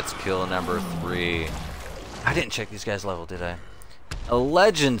 That's kill number 3. I didn't check these guys' level, did I? A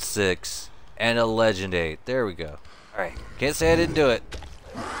Legend 6 and a Legend 8. There we go. Alright, can't say I didn't do it.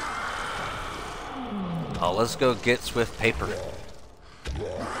 Oh, let's go get Swift Paper.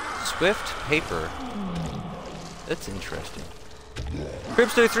 Swift Paper. That's interesting.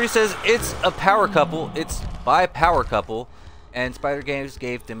 Cribs33 says it's a power couple. It's by Power Couple, and Spider Games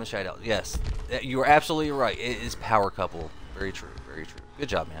gave them a shout out. Yes, you are absolutely right. It is Power Couple. Very true. Very true. Good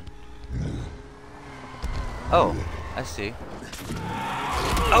job, man. Oh, I see.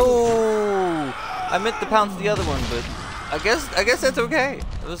 Oh, I meant to pounce the other one, but I guess that's okay.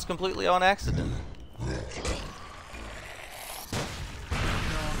 It was completely on accident.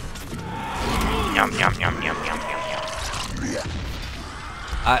 Yum yum yum yum yum yum yum.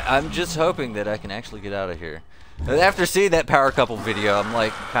 I'm just hoping that I can actually get out of here. But after seeing that Power Couple video, I'm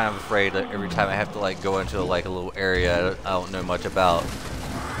like kind of afraid that every time I have to like go into like a little area I don't know much about,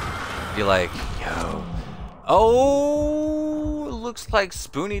 be like, yo. Oh, it looks like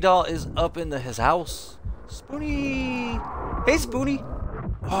Spoonie Doll is up in his house. Spoonie, hey Spoonie.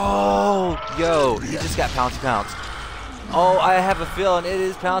 Oh, yo, he just got Pouncy Pounce. Oh, I have a feeling it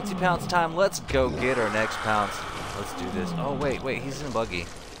is Pouncy Pounce time. Let's go get our next Pounce. Let's do this. Oh, wait, he's in a buggy.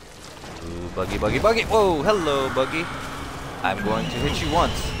 Ooh, buggy. Whoa, hello, buggy. I'm going to hit you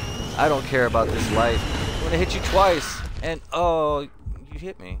once. I don't care about this life. I'm going to hit you twice. And, oh, you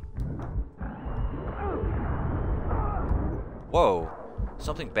hit me. Whoa,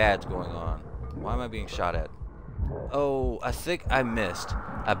 something bad's going on. Why am I being shot at? Oh, I think I missed.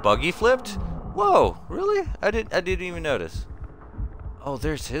 I buggy flipped? Whoa, really? I didn't even notice. Oh,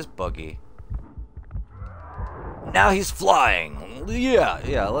 there's his buggy. Now he's flying.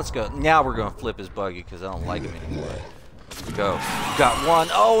 Yeah, let's go. Now we're gonna flip his buggy because I don't like him anymore. Let's go. Got one.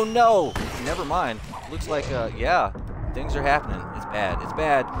 Oh no! Never mind. Looks like yeah, things are happening. It's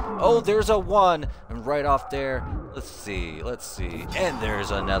bad. Oh, there's a one, and right off there. Let's see. And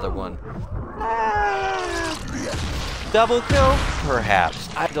there's another one. Double kill? Perhaps.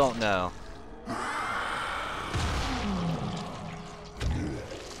 I don't know.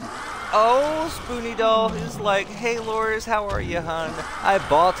 Oh, Spoony Doll is like, hey Loris, how are you, hun? I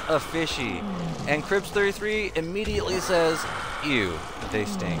bought a fishy. And Cribs33 immediately says, ew, they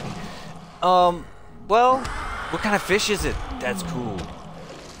stink. Well, what kind of fish is it? That's cool.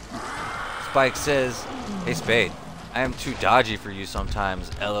 Spike says, hey Spade, I am too dodgy for you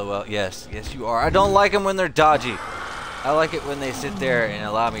sometimes, LOL. Yes, you are. I don't like them when they're dodgy. I like it when they sit there and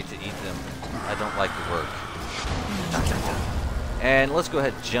allow me to eat them. I don't like the work. And let's go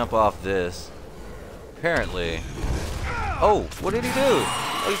ahead and jump off this. Apparently. Oh, what did he do?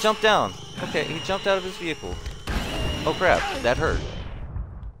 Oh, he jumped down. Okay, he jumped out of his vehicle. Oh crap, that hurt.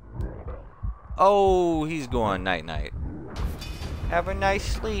 Oh, he's going night-night. Have a nice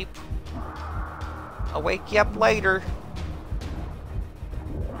sleep. I'll wake you up later.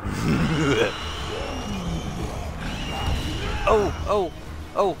 Oh,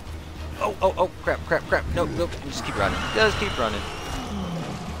 crap. Nope. Just keep running.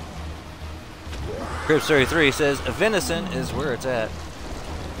 Cribs33 says, venison is where it's at.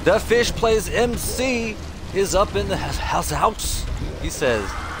 The fish plays MC is up in the house. He says,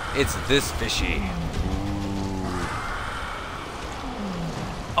 it's this fishy.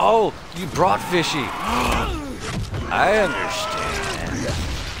 Oh, you brought fishy.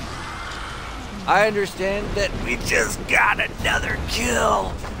 I understand that we just got another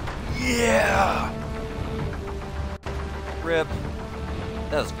kill. Yeah. Rip.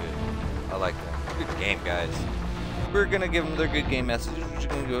 That was good. I like that. Good game, guys. We're gonna give them their good game message. We're just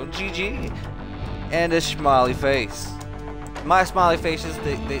gonna go GG and a smiley face. My smiley faces,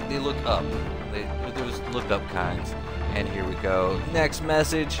 they look up. They're those look up kinds. And here we go. Next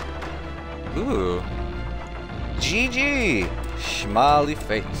message. Ooh. GG. Smiley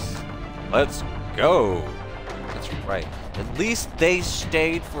face. Let's go. That's right. At least they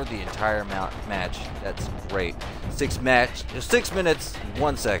stayed for the entire match. That's great. 6 minutes,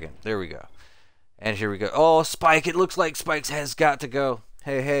 1 second. There we go. And here we go. Oh, Spike. It looks like Spike has got to go.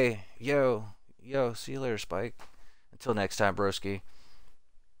 Hey. Yo. See you later, Spike. Until next time, broski.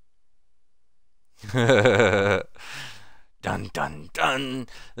 Dun.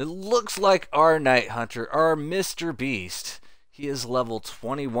 It looks like our Night Hunter, our MrBeast. He is level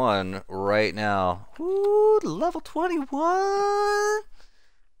 21 right now. Ooh, level 21.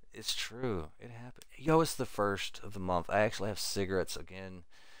 It's true. It happened. Yo, it's the 1st of the month. I actually have cigarettes again.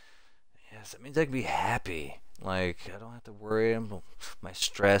 Yes, that means I can be happy. Like, I don't have to worry. My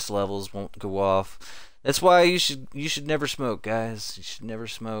stress levels won't go off. That's why you should never smoke, guys. You should never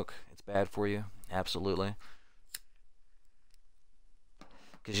smoke. It's bad for you. Absolutely.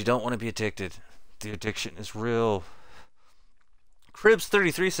 Because you don't want to be addicted. The addiction is real.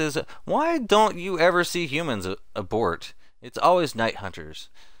 Cribs33 says, why don't you ever see humans abort? It's always night hunters.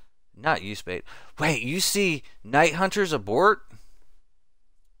 Not you, Spade. Wait, you see night hunters abort?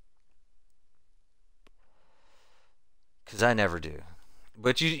 Because I never do.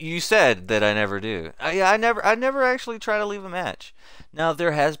 But you said that I never do. I never actually try to leave a match. Now,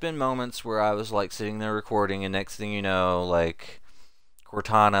 there has been moments where I was like sitting there recording, and next thing you know, like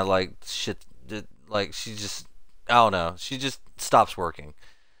Cortana, like shit, like she just, I don't know, she just stops working,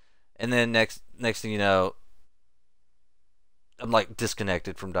 and then next thing you know, I'm like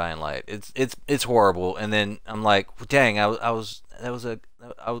disconnected from Dying Light. It's horrible, and then I'm like, dang, that was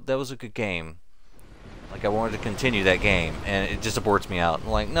a good game. Like I wanted to continue that game, and it just aborts me out. I'm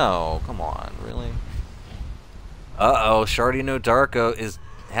like, no, come on, really? Uh-oh, Shardy No Darko is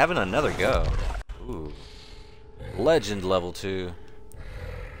having another go. Ooh, Legend level 2.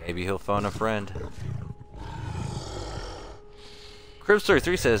 Maybe he'll phone a friend.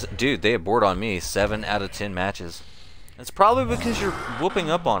 Cribs33 says, dude, they abort on me 7 out of 10 matches. It's probably because you're whooping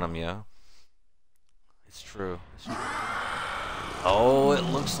up on him, yo. It's true. It's true. Oh, it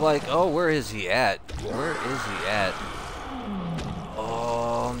looks like... Oh, where is he at? Where is he at?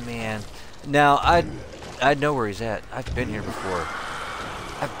 Oh, man. Now, I know where he's at. I've been here before.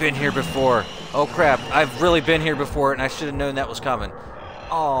 I've been here before. Oh, crap. I've really been here before, and I should have known that was coming.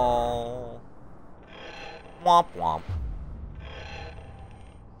 Oh. Womp womp.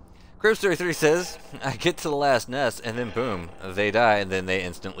 Cribs33 says, I get to the last nest, and then boom, they die, and then they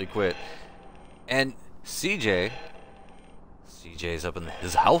instantly quit. And CJ's up in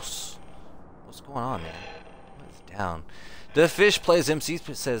his house. What's going on, man? What is down? The Fish Plays MC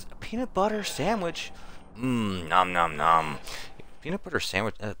says, peanut butter sandwich. Mmm, nom nom nom. Peanut butter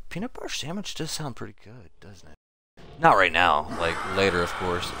sandwich does sound pretty good, doesn't it? Not right now, like later, of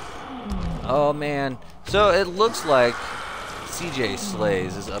course. Oh man. So it looks like CJ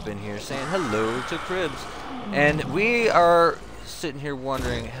Slays is up in here saying hello to Cribs. And we are sitting here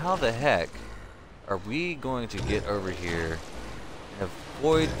wondering how the heck are we going to get over here and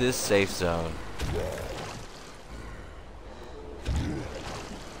avoid this safe zone?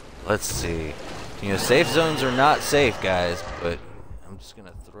 Let's see. You know, safe zones are not safe, guys, but I'm just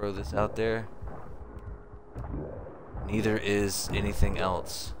gonna throw this out there. Neither is anything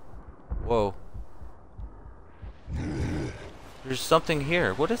else. Whoa. There's something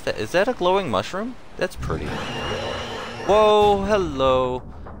here. What is that? Is that a glowing mushroom? That's pretty. Whoa, hello.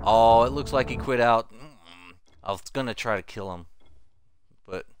 Oh, it looks like he quit out. I was gonna try to kill him,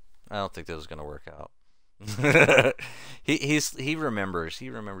 but I don't think that was gonna work out. he remembers.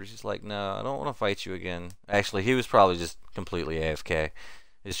 He remembers. He's like, no, I don't want to fight you again. Actually, he was probably just completely AFK.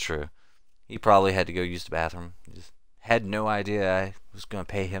 It's true. He probably had to go use the bathroom. He just had no idea I was gonna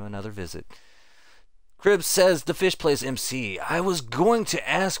pay him another visit. Cribs says the Fish Plays MC. I was going to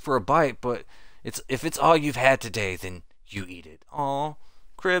ask for a bite, but if it's all you've had today, then you eat it. Aw,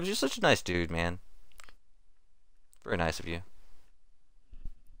 Cribs, you're such a nice dude, man. Very nice of you.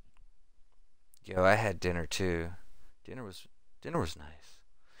 Yo, I had dinner too. Dinner was nice.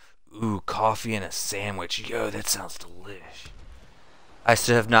 Ooh, coffee and a sandwich. Yo, that sounds delish. I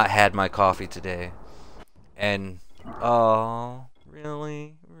still have not had my coffee today. And oh,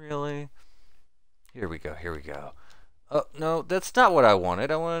 really? Here we go. Oh, no, that's not what I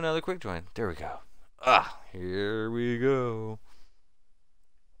wanted. I want another quick join. There we go. Ah, here we go.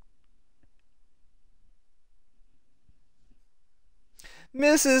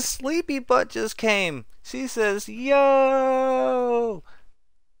 Mrs. Sleepy Butt just came. She says, yo,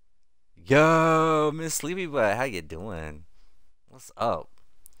 Miss Sleepy Butt, how you doing? What's up?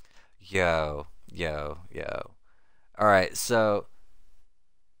 Yo. Alright, so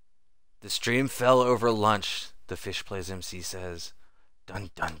the stream fell over lunch, the Fish Plays MC says. Dun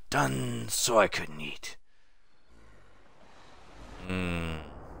dun dun, so I couldn't eat.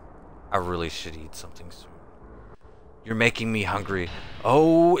 I really should eat something soon. You're making me hungry.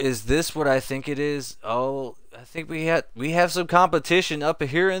 Oh, is this what I think it is? Oh, I think we have some competition up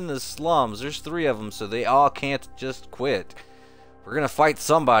here in the slums. There's 3 of them, so they all can't just quit. We're gonna fight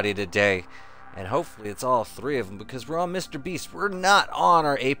somebody today, and hopefully it's all 3 of them because we're on MrBeast. We're not on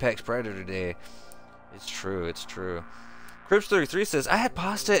our Apex Predator today. It's true. Cribs33 says I had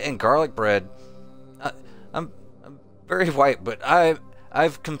pasta and garlic bread. I'm very white, but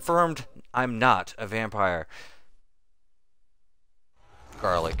I've confirmed I'm not a vampire.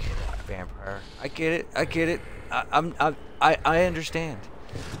 Garlic vampire. I get it. I understand.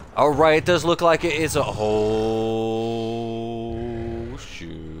 All right, it does look like it is a oh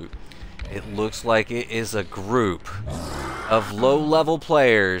shoot. It looks like it is a group of low-level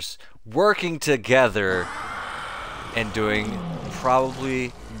players working together and doing probably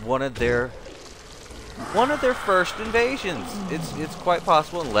one of their first invasions. It's quite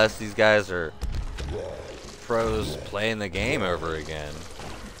possible, unless these guys are pros playing the game over again.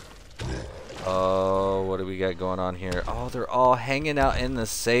 Oh, what do we got going on here? Oh, they're all hanging out in the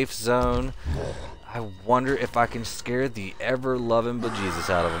safe zone. I wonder if I can scare the ever-loving bejesus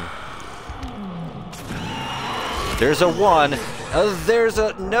out of them. There's a 1. There's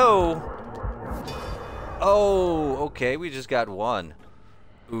a no. Oh, okay, we just got 1.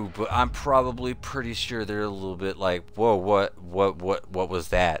 Ooh, but I'm probably pretty sure they're a little bit like, whoa, what was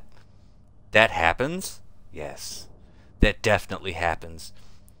that? That happens? Yes, that definitely happens.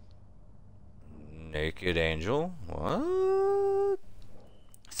 Naked Angel? What?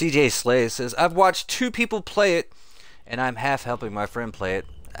 CJ Slay says, I've watched 2 people play it, and I'm half helping my friend play it.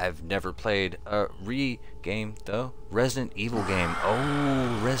 I've never played a game, though. Resident Evil game.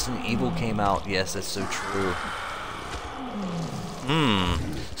 Oh, Resident Evil came out. Yes, that's so true.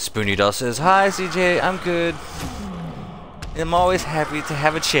 Spoony Doll says, hi, CJ, I'm good. I'm always happy to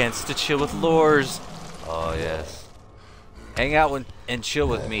have a chance to chill with lures. Oh, yes. Hang out and chill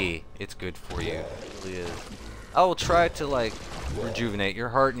with me. It's good for you. It really is. I will try to, like, rejuvenate your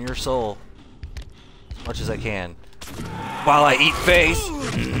heart and your soul as much as I can while I eat face.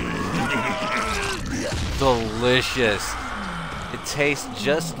 Delicious. It tastes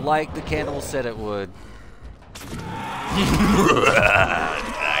just like the cannibal said it would. Nice.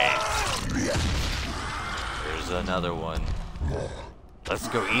 There's another one. Let's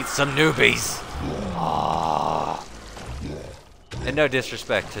go eat some newbies. Aww. And no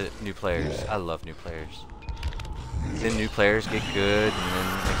disrespect to new players. I love new players. Then new players get good, and then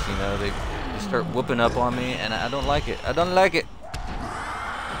next thing you know, they start whooping up on me, and I don't like it. I don't like it.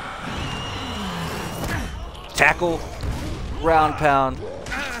 Tackle, ground pound,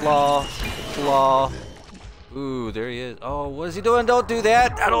 claw, claw. Ooh, there he is. Oh, what is he doing? Don't do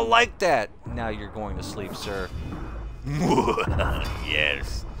that. I don't like that. Now you're going to sleep, sir.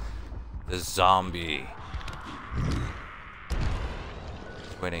 Yes. The zombie.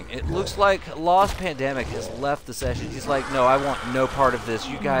 Winning. It looks like Lost Pandemic has left the session. He's like, no, I want no part of this.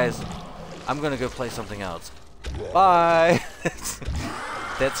 You guys, I'm gonna go play something else. Bye.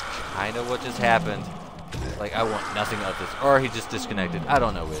 That's kind of what just happened. Like, I want nothing of this. Or he just disconnected. I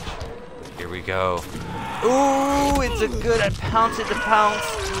don't know which. But here we go. Ooh, it's a good. I pounce it to pounce.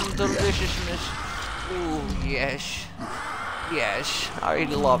 Deliciousness. Ooh, yes. Yes. I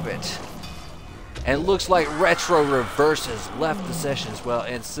love it. And it looks like Retro Reverse has left the session as well.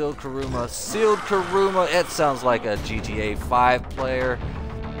 And Sealed Karuma. Sealed Karuma. It sounds like a GTA 5 player.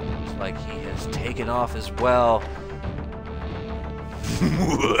 Looks like he has taken off as well.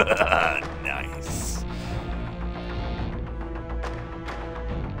 Nice.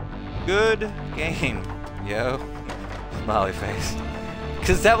 Good game, yo. Smiley face.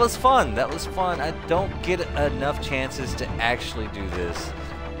 Because that was fun. That was fun. I don't get enough chances to actually do this.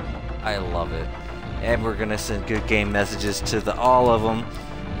 I love it. And we're gonna send good game messages to all of them.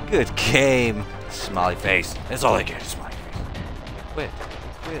 Good game. Smiley face. That's all I get. Smiley face. Quit.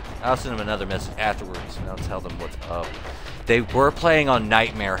 Quit. I'll send them another message afterwards, and I'll tell them what's up. They were playing on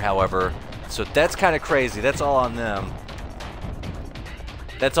Nightmare, however, so that's kind of crazy. That's all on them.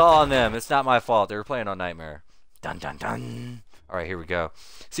 That's all on them. It's not my fault. They were playing on Nightmare. Dun dun dun. All right, here we go.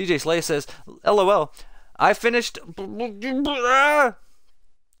 CJ Slay says, "LOL. I finished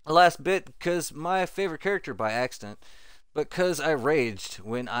last bit because my favorite character by accident, but because I raged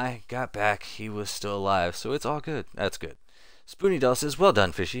when I got back, he was still alive, so it's all good." That's good. Spoonie Doll says, "Well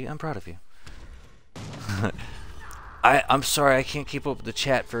done, Fishy. I'm proud of you." I'm sorry I can't keep up with the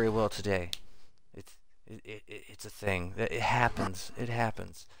chat very well today. It's a thing. It happens. It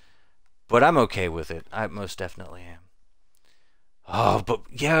happens. But I'm okay with it. I most definitely am. Oh, but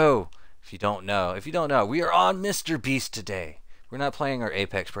yo, if you don't know, we are on MrBeast today. We're not playing our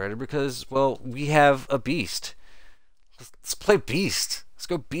Apex Predator because, well, we have a beast. Let's play Beast. Let's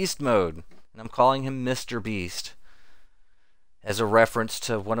go Beast mode. And I'm calling him MrBeast as a reference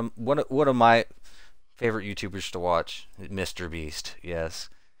to one of my favorite YouTubers to watch, MrBeast. Yes,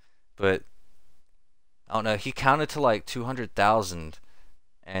 but I don't know. He counted to like 200,000,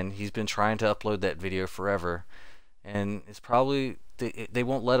 and he's been trying to upload that video forever. And it's probably they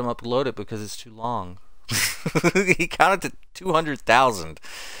won't let him upload it because it's too long. He counted to 200,000.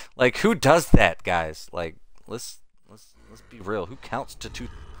 Like, who does that, guys? Like, let's be real. Who counts to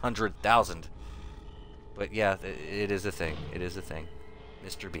 200,000? But yeah, it is a thing. It is a thing.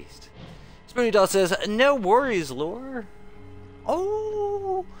 MrBeast. Spoonie Doll says, "No worries, Lore."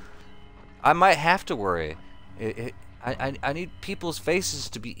 Oh, I might have to worry. I need people's faces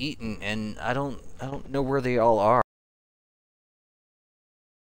to be eaten, and I don't know where they all are.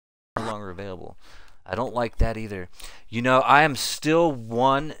 No longer available. I don't like that either. You know, I am still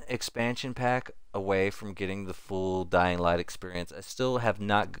one expansion pack away from getting the full Dying Light experience. I still have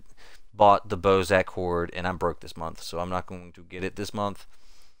not bought the Bozak Horde, and I'm broke this month, so I'm not going to get it this month.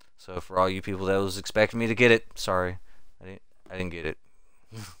 So for all you people that was expecting me to get it, sorry, I didn't get it.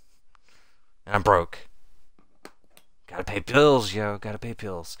 And I'm broke. Gotta pay bills, yo. Gotta pay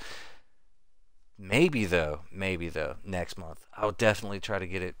bills. Maybe though, next month I'll definitely try to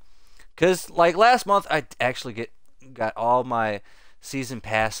get it. Cause like last month I actually got all my season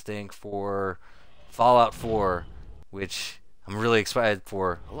pass thing for Fallout 4, which I'm really excited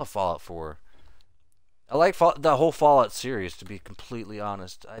for. I love Fallout 4. I like the whole Fallout series, to be completely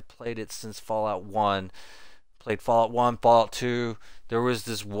honest. I played it since Fallout 1. Played Fallout 1, Fallout 2. There was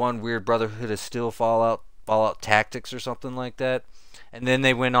this one weird Brotherhood of Steel Fallout Tactics or something like that. And then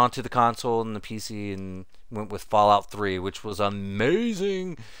they went on to the console and the PC and went with Fallout 3, which was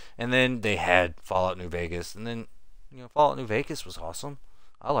amazing. And then they had Fallout New Vegas. And then You know, Fallout New Vegas was awesome.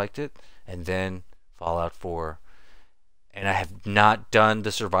 I liked it. And then Fallout 4. And I have not done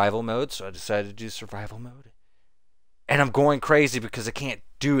the survival mode, so I decided to do survival mode. And I'm going crazy because I can't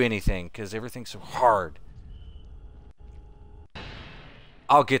do anything because everything's so hard.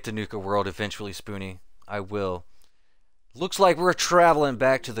 I'll get to Nuka World eventually, Spoonie. I will. Looks like we're traveling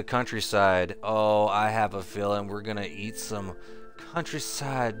back to the countryside. Oh, I have a feeling we're going to eat some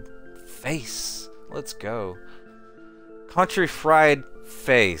countryside face. Let's go. Country fried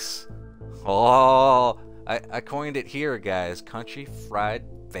face. Oh, I coined it here, guys. Country fried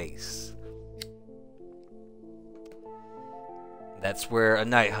face. That's where a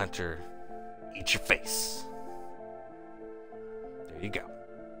night hunter eats your face. There you go.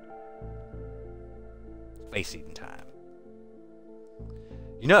 Face eating time.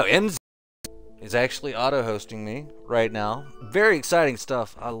 You know, MZ is actually auto-hosting me right now. Very exciting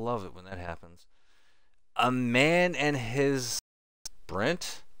stuff. I love it when that happens. A man and his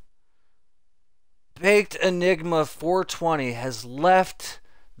Brent Baked Enigma 420 has left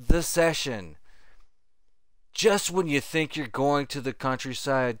the session. Just when you think you're going to the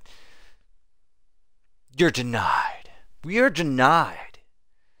countryside, you're denied. We are denied.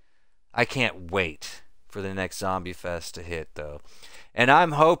 I can't wait for the next Zombie Fest to hit, though. And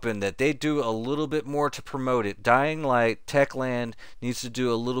I'm hoping that they do a little bit more to promote it. Dying Light, Techland needs to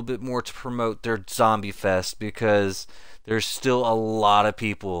do a little bit more to promote their Zombie Fest because there's still a lot of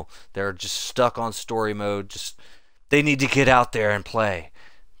people that are just stuck on story mode. They need to get out there and play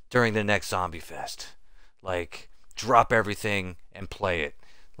during the next Zombie Fest. Like, drop everything and play it.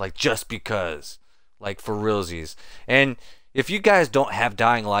 Like, just because. Like, for realsies. And if you guys don't have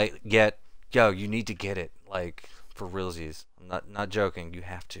Dying Light yet, yo, you need to get it. Like, for realsies. I'm not joking. You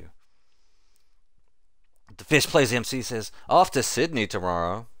have to. The Fish Plays MC says, off to Sydney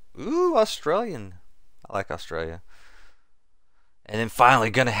tomorrow. Ooh, Australian. I like Australia. And then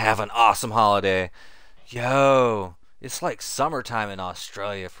finally gonna have an awesome holiday. Yo, it's like summertime in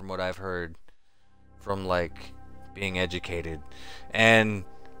Australia from what I've heard. From like being educated. And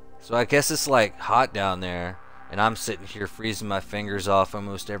so I guess it's like hot down there. And I'm sitting here freezing my fingers off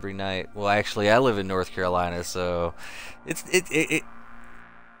almost every night. Well, actually, I live in North Carolina, so it's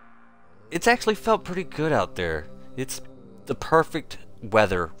actually felt pretty good out there. It's the perfect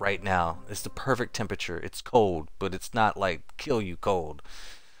weather right now. It's the perfect temperature. It's cold, but it's not like kill you cold,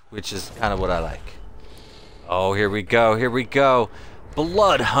 which is kind of what I like. Oh, here we go. Here we go.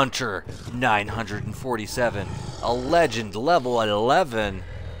 Blood Hunter 947, a legend, level 11.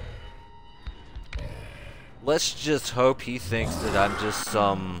 Let's just hope he thinks that I'm just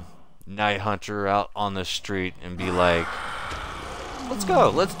some night hunter out on the street and be like, let's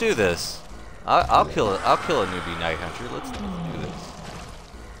go, let's do this. I'll kill a newbie night hunter. Let's do this.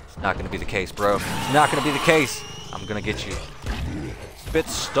 It's not gonna be the case, bro. It's not gonna be the case. I'm gonna get you. Spit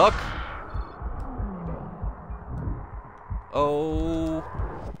stuck. Oh,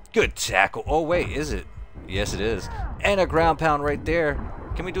 good tackle. Oh wait, is it? Yes, it is. And a ground pound right there.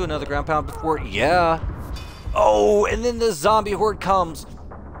 Can we do another ground pound before? Yeah. Oh, and then the zombie horde comes.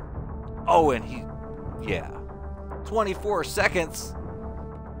 Oh, and yeah. 24 seconds.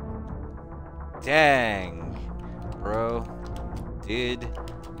 Dang. Bro, did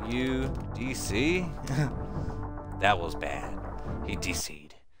you DC? That was bad. He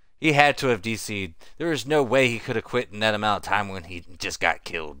DC'd. He had to have DC'd. There is no way he could have quit in that amount of time when he just got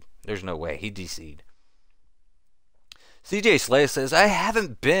killed. There's no way. He DC'd. CJ Slay says, I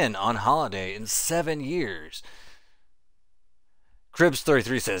haven't been on holiday in 7 years.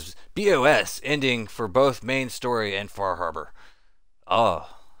 Cribs33 says, BOS ending for both main story and Far Harbor.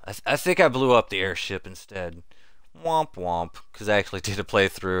 Oh, I think I blew up the airship instead. Womp womp, because I actually did a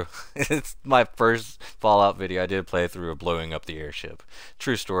playthrough. It's my first Fallout video. I did a playthrough of blowing up the airship.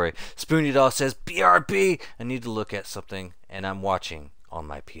 True story. Spoony Doll says, BRB, I need to look at something, and I'm watching on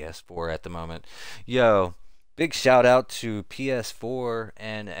my PS4 at the moment. Yo. Big shout out to PS4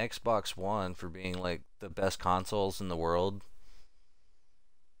 and Xbox One for being like the best consoles in the world.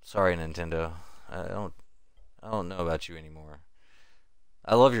 Sorry, Nintendo. I don't know about you anymore.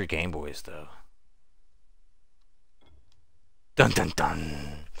 I love your Game Boys though. Dun dun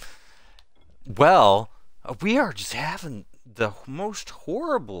dun. Well, we are just having the most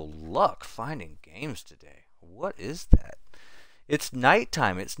horrible luck finding games today. What is that? It's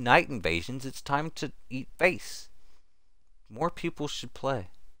nighttime. It's night invasions. It's time to eat face. More people should play.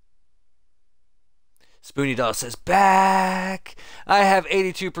 Spoony Doll says, back! I have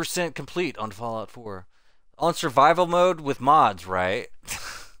 82% complete on Fallout 4. On survival mode with mods, right?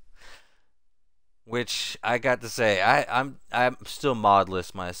 Which, I got to say, I'm still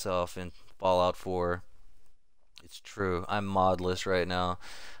modless myself in Fallout 4. It's true. I'm modless right now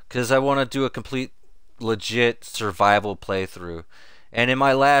because I want to do a complete, legit survival playthrough. And in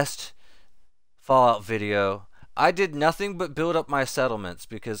my last Fallout video, I did nothing but build up my settlements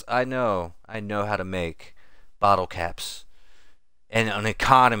because I know how to make bottle caps and an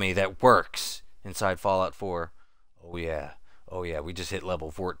economy that works inside Fallout 4. Oh yeah. Oh yeah, we just hit level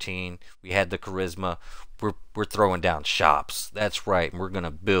 14. We had the charisma. We're throwing down shops. That's right. And we're going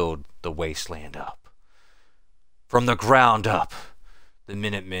to build the wasteland up. From the ground up, the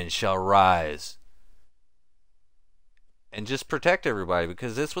Minutemen shall rise. And just protect everybody,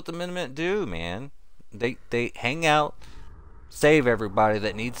 because that's what the Minutemen do, man. They hang out, save everybody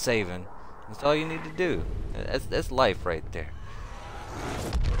that needs saving. That's all you need to do. That's life right there.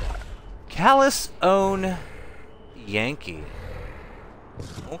 Callous own Yankee.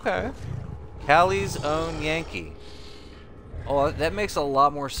 Okay. Callie's own Yankee. Oh, that makes a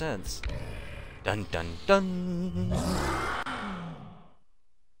lot more sense. Dun dun dun.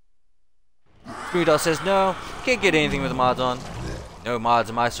 Screwdog says no, can't get anything with the mods on. No mods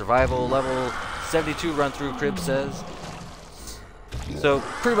in my survival level 72 run through, Crib says. So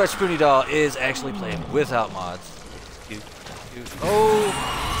pretty much Spoony Doll is actually playing without mods. Oh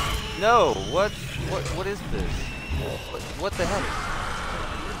no! What is this? What the heck?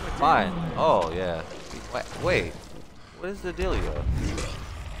 Fine. Oh yeah. Wait. What is the dealio?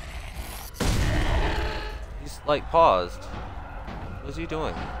 He's like paused. What is he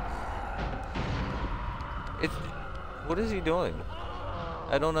doing? What is he doing?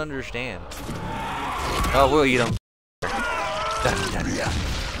 I don't understand. Oh, we'll eat him.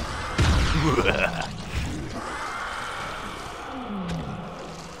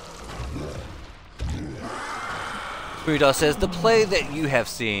 Spoonie says, the play that you have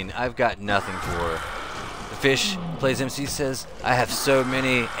seen, I've got nothing for. The Fish plays MC says, I have so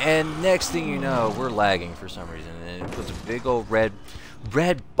many, and next thing you know, we're lagging for some reason, and it puts a big old red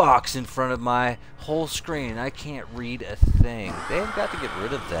box in front of my whole screen, and I can't read a thing. They have got to get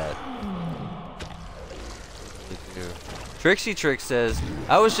rid of that. Trixie Trick says,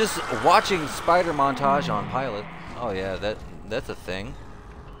 I was just watching Spider montage on Pilot. Oh yeah, that's a thing.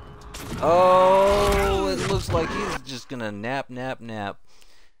 Oh, it looks like he's just gonna nap. Well,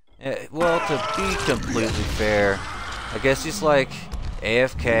 to be completely fair, I guess he's like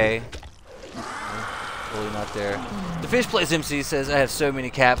AFK. Totally not there. The Fish Plays MC says, I have so many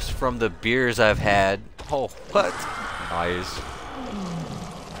caps from the beers I've had. Oh, what? Nice.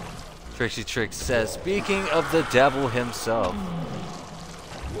 Trixie Trick says, speaking of the devil himself.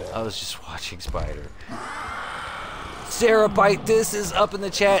 I was just watching Spider. Sarah Bite This is up in the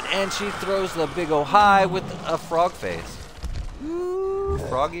chat, and she throws the big ol' high with a frog face. Ooh,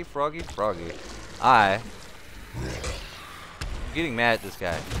 froggy. I'm getting mad at this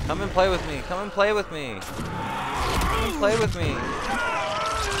guy. Come and play with me. Come and play with me.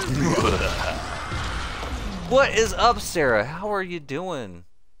 What is up, Sarah? How are you doing?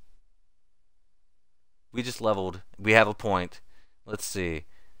 We just leveled. We have a point. Let's see.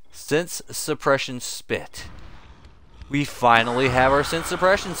 Sense Suppression Spit. We finally have our Sense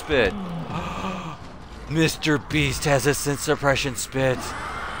Suppression Spit. MrBeast has a Sense Suppression Spit.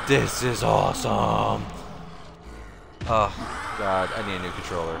 This is awesome. Oh, God. I need a new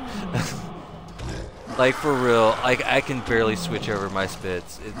controller. Like, for real. Like, I can barely switch over my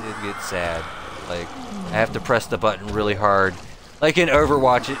spits. It gets sad. Like, I have to press the button really hard. Like, in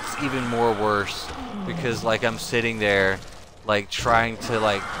Overwatch, it's even more worse. Because, like, I'm sitting there, like, trying to,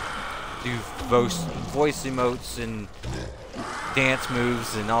 like, do voice emotes and dance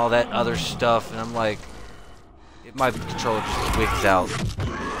moves and all that other stuff, and I'm like, my controller just wigs out.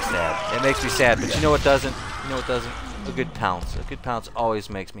 Sad. It makes me sad, but you know what doesn't? You know what doesn't? A good Pounce. A good Pounce always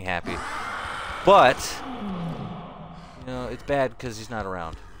makes me happy. But, you know, it's bad because he's not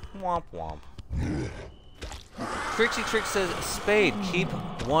around. Womp womp. Trixie Trick says, Spade, keep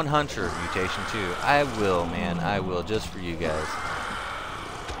 100 mutation 2. I will, man. I will, just for you guys.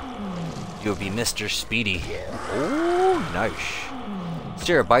 You'll be Mr. Speedy. Oh, nice.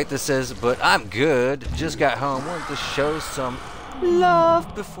 Sarah Bite that says, but I'm good. Just got home. Wanted to show some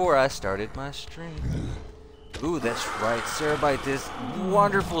love before I started my stream. Ooh, that's right. Sarah Bite, this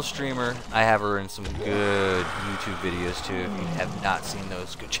wonderful streamer. I have her in some good YouTube videos too. If you have not seen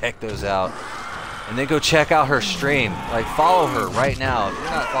those, go check those out. And then go check out her stream. Like, follow her right now. If you're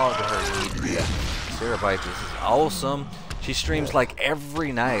not following her, you need to do that. Sarah Bite, this is awesome. She streams like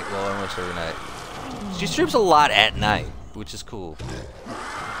every night. Well, almost every night. She streams a lot at night, which is cool.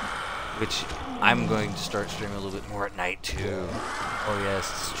 Which I'm going to start streaming a little bit more at night too. Oh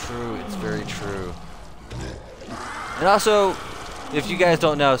yes, it's true. It's very true. And also, if you guys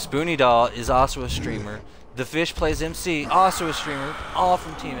don't know, Spoony Doll is also a streamer. The Fish plays MC, also a streamer, all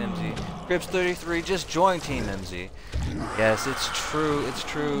from Team MZ. Cribs33 just joined Team MZ. Yes, it's true, it's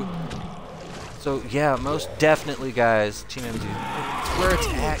true. So yeah, most definitely, guys, Team MZ. It's where it's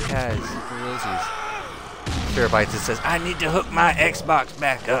at, guys, for realsies. Terabytes says, I need to hook my Xbox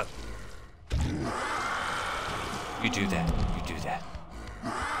back up. You do that, you do that.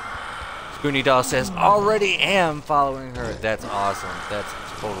 Spoony Doll says, already am following her. That's awesome, that's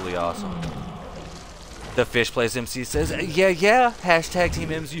totally awesome. The Fish Plays MC says, yeah, hashtag Team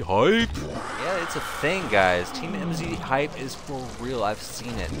MZ hype. Yeah, it's a thing, guys. Team MZ hype is for real. I've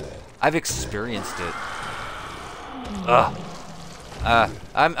seen it. I've experienced it. I'm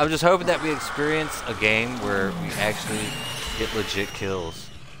just hoping that we experience a game where we actually get legit kills.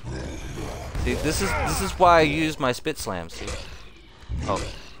 See, this is why I use my spit slams. See? Oh,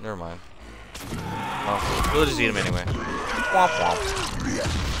 never mind. Well, we'll just eat them anyway. Womp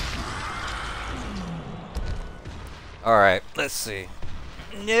womp. Alright, let's see.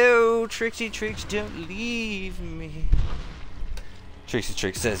 No, Trixie Tricks, don't leave me. Trixie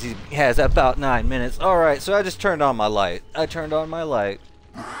Trick says he has about 9 minutes. Alright, so I just turned on my light. I turned on my light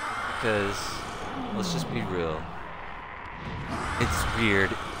because, let's just be real. It's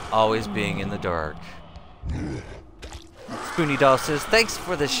weird always being in the dark. Spoony Doll says, thanks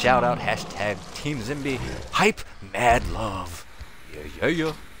for the shout out. Hashtag Team Zimby. Hype mad love.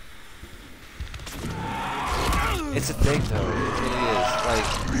 Yeah. It's a thing though, it really is. Like,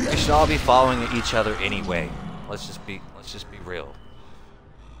 we should all be following each other anyway. Let's just be real.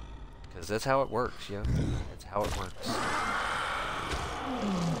 Because that's how it works, yo. That's how it works.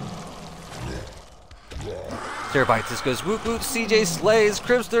 Terabytes, this goes woot woot, CJ slays,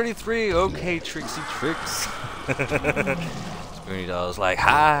 Cribs33, okay, Trixie Tricks. Spoony Doll's like,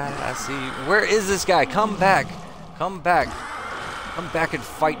 hi, I see you. Where is this guy? Come back. Come back. Come back and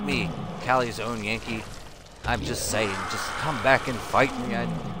fight me. Cali's own Yankee. I'm just saying, just come back and fight me.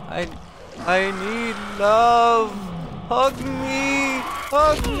 I need love. Hug me.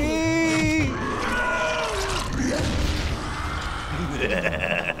 Hug me.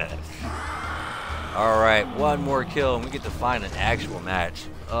 Alright, one more kill and we get to find an actual match.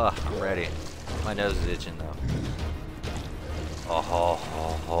 Ugh, I'm ready. My nose is itching though. Oh ho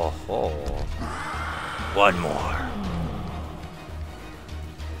ho ho ho. One more.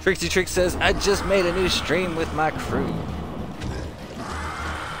 Trixie Trick says, I just made a new stream with my crew.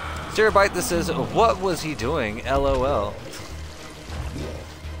 Terabyte that says, what was he doing? LOL.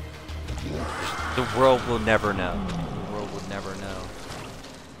 The world will never know. The world will never know.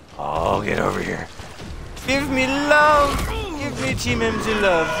 Oh, get over here. Give me love. Give me Team MZ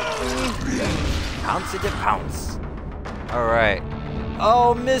love. Pounce it to pounce. Alright.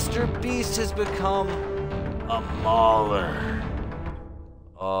 Oh, MrBeast has become a mauler.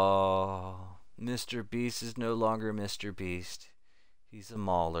 Oh, MrBeast is no longer MrBeast. He's a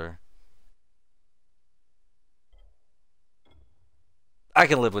mauler. I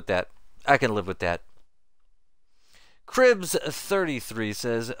can live with that. I can live with that. Cribs33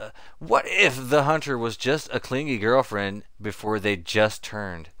 says, what if the hunter was just a clingy girlfriend before they just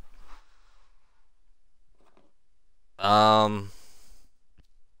turned? Well,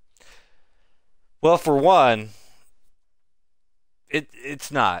 for one,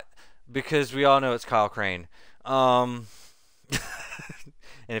 it's not, because we all know it's Kyle Crane. And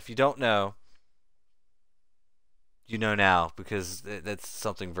if you don't know, you know now, because that's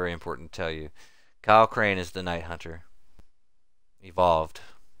something very important to tell you. Kyle Crane is the Night Hunter. Evolved.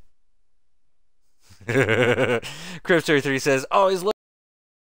 Cribs33 says, always look.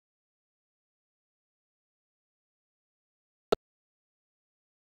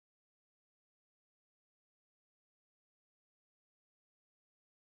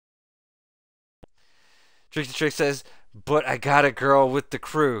 Trixie Trick says, but I got a girl with the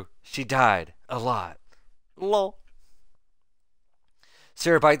crew. She died a lot. Lol.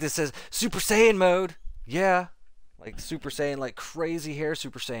 Terabyte that says, Super Saiyan mode. Yeah. Like Super Saiyan, like crazy hair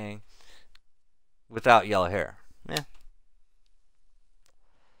Super Saiyan. Without yellow hair. Yeah.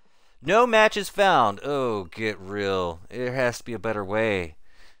 No matches found. Oh, get real. There has to be a better way.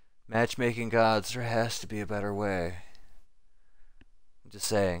 Matchmaking gods, there has to be a better way. I'm just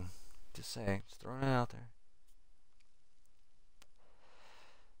saying. Just saying. Just throwing it out there.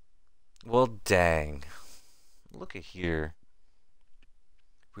 Well, dang. Look at here.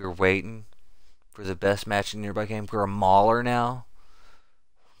 We were waiting for the best match in the nearby game. We're a mauler now.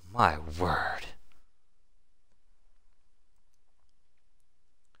 My word.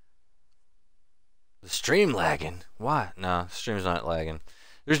 The stream lagging. Why? No, the stream's not lagging.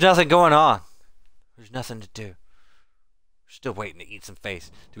 There's nothing going on. There's nothing to do. Still waiting to eat some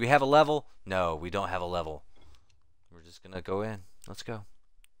face. Do we have a level? No, we don't have a level. We're just gonna go in. Let's go.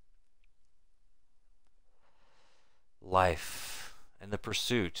 Life and the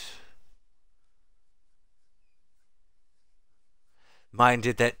pursuit. Mine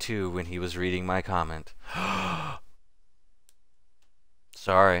did that too when he was reading my comment.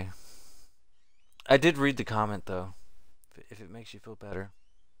 Sorry. I did read the comment though, if it makes you feel better.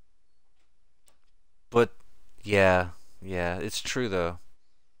 But yeah, it's true though.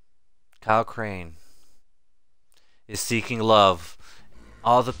 Kyle Crane is seeking love.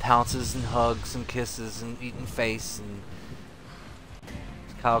 All the pounces and hugs and kisses and eating face, and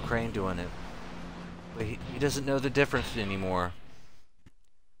it's Kyle Crane doing it. But he doesn't know the difference anymore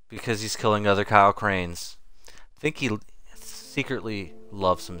because he's killing other Kyle Cranes. I think he secretly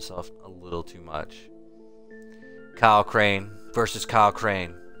loves himself a little too much. Kyle Crane versus Kyle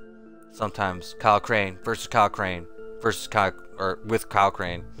Crane. Sometimes Kyle Crane versus Kyle Crane versus Kyle, or with Kyle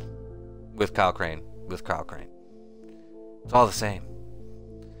Crane, with Kyle Crane, with Kyle Crane. It's all the same.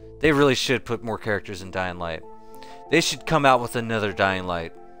 They really should put more characters in Dying Light. They should come out with another Dying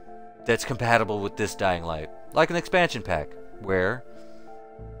Light that's compatible with this Dying Light, like an expansion pack where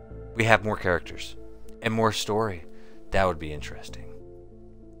we have more characters and more story. That would be interesting.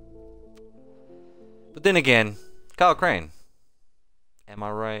 But then again, Kyle Crane. Am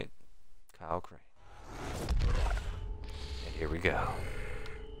I right? Kyle Crane. And here we go.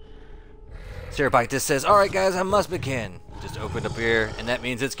 Sarah just says, alright guys, I must begin. Just opened up here, and that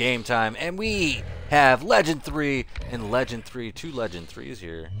means it's game time. And we have Legend 3 and Legend 3. 2 Legend 3s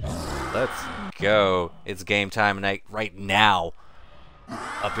here. Let's go. It's game time right now.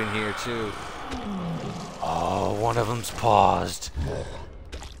 Up in here too. Oh, one of them's paused.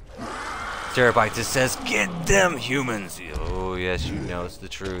 Sarah just says, get them humans. Oh yes, you know it's the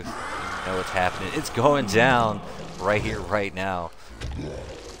truth. You know what's happening. It's going down right here, right now.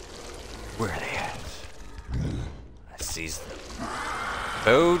 Where are they at? I seize them.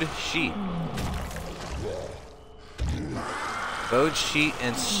 Bowed sheep. Bowed sheep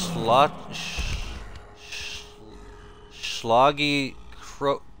and Schloggy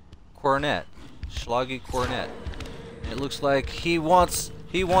cornet. Schloggy cornet. And it looks like he wants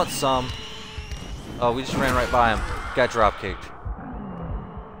some. Oh, we just ran right by him. Got drop kicked.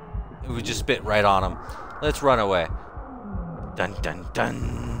 We just spit right on him. Let's run away. Dun dun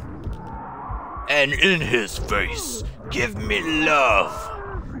dun. And in his face, give me love.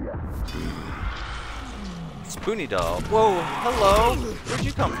 Spoony Doll. Whoa, hello. Where'd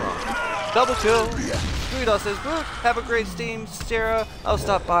you come from? Double kill. Spoony Doll says, woo, have a great steam, Sarah. I'll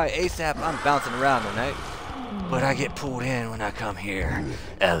stop by ASAP. I'm bouncing around tonight. But I get pulled in when I come here.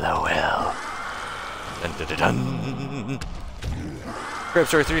 LOL. Dun dun dun dun.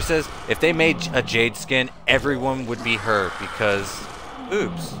 Cribster3 says, if they made a Jade skin, everyone would be her because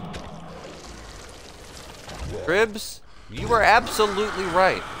oops. Cribs, you are absolutely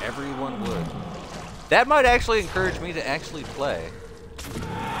right. Everyone would. That might actually encourage me to actually play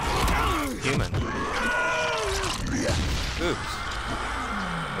human. Oops.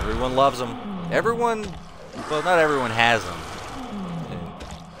 Everyone loves them. Everyone, well, not everyone has them.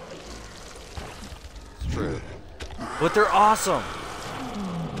 It's true. But they're awesome.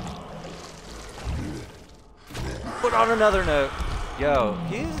 But on another note, yo,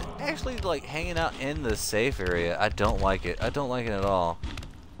 he's actually like hanging out in the safe area. I don't like it. I don't like it at all.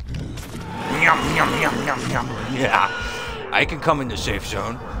 Yum, yum, yum, yum, yum. Yeah, I can come in the safe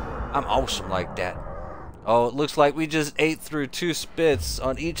zone. I'm awesome like that. Oh, it looks like we just ate through 2 spits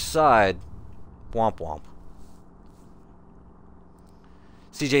on each side. Womp womp.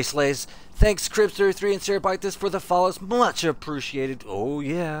 CJ Slays, thanks Cribster3 and Cerebitis for the follows. Much appreciated. Oh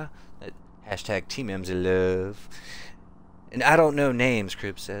yeah. Hashtag Team M's love. And I don't know names,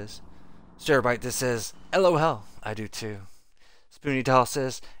 Crib says. Cerebitis says, LOL, I do too. Spoony Doll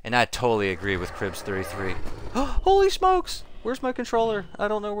says, and I totally agree with Cribs33. Holy smokes! Where's my controller? I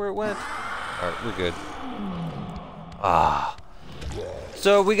don't know where it went. Alright, we're good. Ah.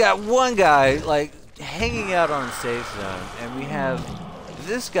 So we got one guy, like, hanging out on the safe zone, and we have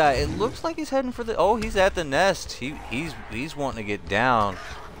this guy. It looks like he's heading for the... Oh, he's at the nest. He's wanting to get down.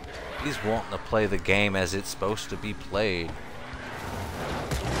 He's wanting to play the game as it's supposed to be played. We're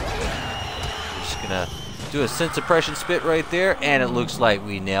just gonna do a sense suppression spit right there, and it looks like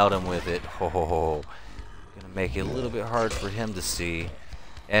we nailed him with it. Ho ho ho. Gonna make it a little bit hard for him to see.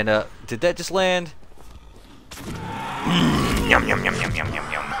 And did that just land? Yum yum yum yum yum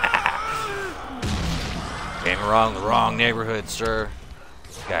yum yum. Came wrong, the wrong neighborhood, sir.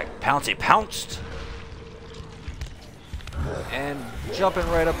 Got Pouncy pounced. and jumping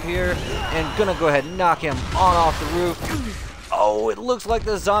right up here, and gonna go ahead and knock him on off the roof. Oh, it looks like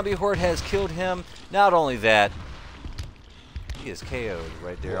the zombie horde has killed him. Not only that, he is KO'd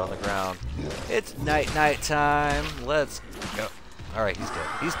right there on the ground. It's night time. Let's go. All right, he's dead.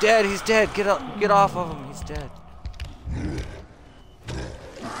 He's dead. He's dead. Get up. Get off of him. He's dead.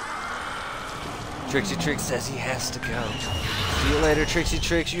 Trixie Trix says he has to go. See you later, Trixie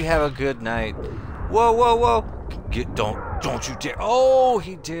Trix. You have a good night. Whoa, whoa, whoa. Don't you dare. Oh,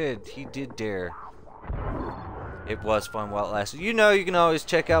 he did. He did dare. It was fun while it lasted. You know, you can always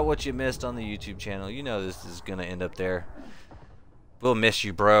check out what you missed on the YouTube channel. You know this is going to end up there. We'll miss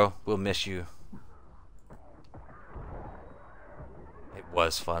you, bro. We'll miss you. It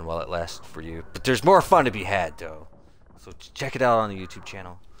was fun while it lasted for you. But there's more fun to be had, though. So check it out on the YouTube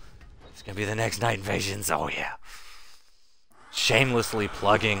channel. It's going to be the next Night Invasions. Oh, yeah. Shamelessly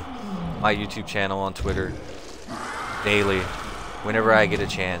plugging my YouTube channel on Twitter daily whenever I get a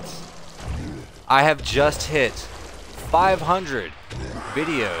chance. I have just hit 500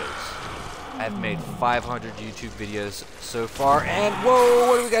 videos. I've made 500 YouTube videos so far, and whoa,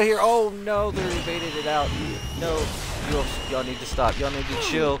 what do we got here? Oh no, they evaded it out. No, y'all need to stop. Y'all need to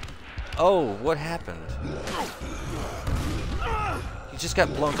chill. Oh, what happened? He just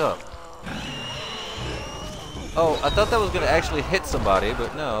got blown up. Oh, I thought that was gonna actually hit somebody,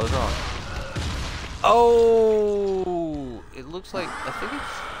 but no, I was wrong. Oh, it looks like, I think it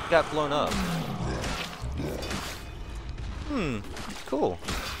got blown up. Cool.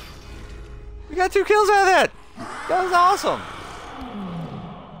 We got 2 kills out of that! That was awesome!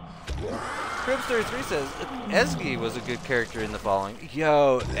 Cribs33 says, Esgy was a good character in the following.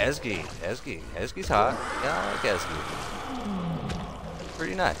 Yo, Esgy's hot. Yeah, I like Esgy.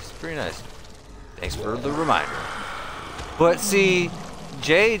 Pretty nice, pretty nice. Thanks for the reminder. But see,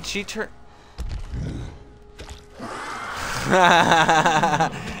 Jade, she turned...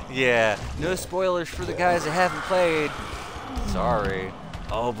 Yeah, no spoilers for the guys that haven't played. Sorry.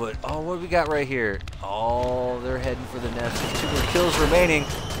 Oh, but, oh, what do we got right here? Oh, they're heading for the nest with 2 more kills remaining.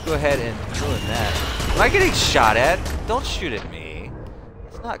 Go ahead and ruin that. Am I getting shot at? Don't shoot at me.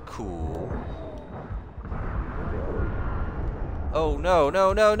 It's not cool. Oh, no,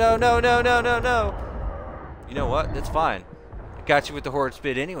 no, no, no, no, no, no, no, no. You know what? That's fine. I got you with the horde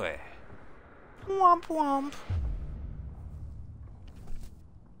spit anyway. Womp womp.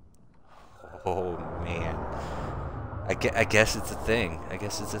 Oh, man. I guess it's a thing. I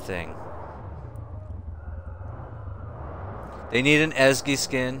guess it's a thing. They need an Esgy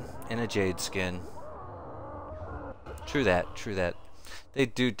skin and a Jade skin. True that, true that. They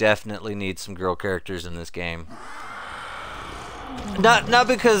do definitely need some girl characters in this game. Not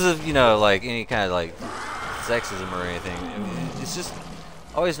because of, you know, like any kind of like sexism or anything. I mean, it's just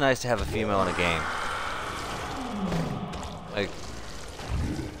always nice to have a female in a game. Like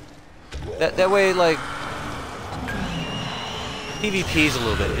that way, like PvP's a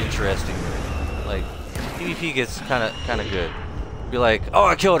little bit interesting. Like PvP gets kind of good. Be like, oh,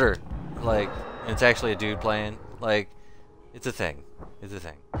 I killed her. Like, and it's actually a dude playing. Like, it's a thing. It's a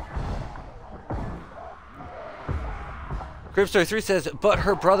thing. Cribstory3 says, but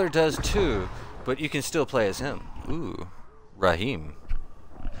her brother does too. But you can still play as him. Ooh, Raheem.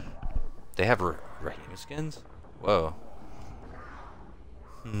 They have Raheem skins? Whoa.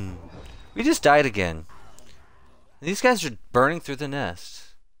 We just died again. These guys are burning through the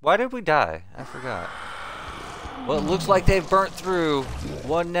nest. Why did we die? I forgot. Well, it looks like they've burnt through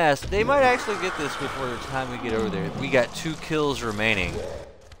 1 nest. They might actually get this before the time we get over there. We got 2 kills remaining.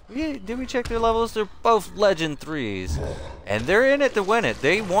 Did we check their levels? They're both Legend 3s. And they're in it to win it.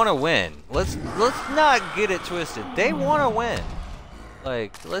 They want to win. Let's not get it twisted. They want to win.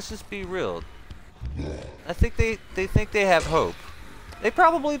 Like, let's just be real. I think they think they have hope. They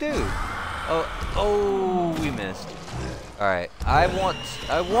probably do. Oh, we missed. All right, I want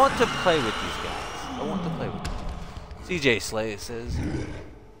to play with these guys. I want to play with them. CJ Slay says,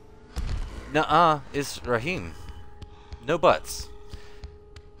 nuh-uh, it's Raheem. No buts.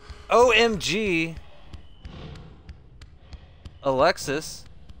 OMG, Alexis.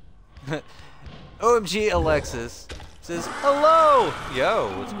 OMG Alexis says, hello. Yo,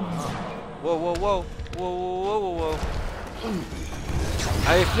 what's going on? Whoa, whoa, whoa, whoa, whoa, whoa, whoa.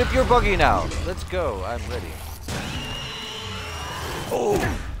 I flip your buggy now. Let's go. I'm ready. Oh,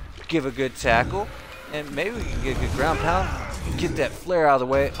 give a good tackle. And maybe we can get a good ground pound. Get that flare out of the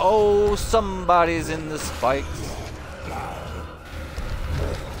way. Oh, somebody's in the spikes.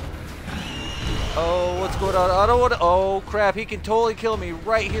 Oh, what's going on? I don't want to. Oh, crap. He can totally kill me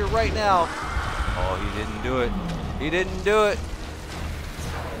right here, right now. Oh, he didn't do it. He didn't do it.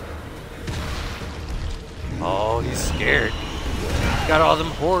 Oh, he's scared. Got all them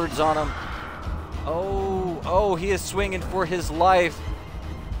hordes on him. Oh, he is swinging for his life.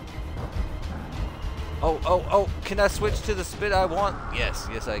 Oh, can I switch to the spit I want? Yes,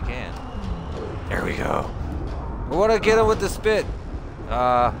 I can. There we go. I want to get him with the spit.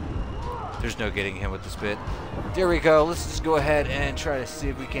 There's no getting him with the spit. There we go. Let's just go ahead and try to see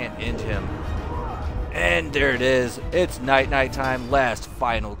if we can't end him. And there it is. It's night time. Last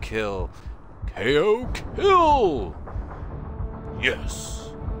final kill. KO kill. Yes.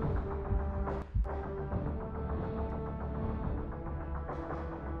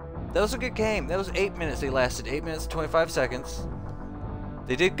 That was a good game. That was 8 minutes. They lasted 8 minutes and 25 seconds.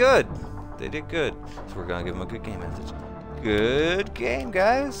 They did good. They did good. So we're gonna give them a good game message. Good game,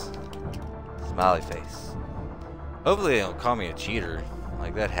 guys. Smiley face. Hopefully they don't call me a cheater.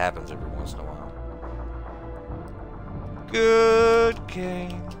 Like, that happens every once in a while. Good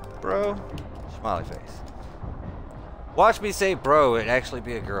game, bro. Smiley face. Watch me say bro and actually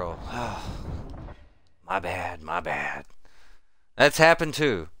be a girl. My bad. That's happened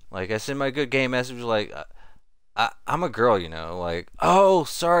too. Like, I send my good game message like, I'm a girl, you know. Like, oh,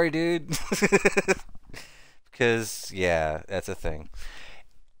 sorry, dude. Because, yeah, that's a thing.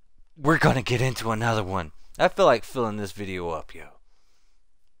 We're going to get into another one. I feel like filling this video up, yo.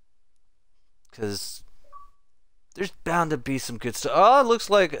 Because there's bound to be some good stuff. Oh, it looks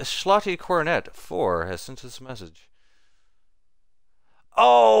like Schlotty Cornet 4 has sent us a message.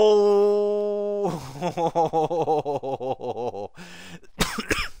 Oh!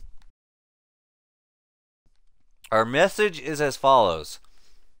 Our message is as follows.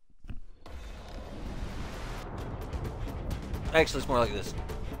 Actually, it's more like this.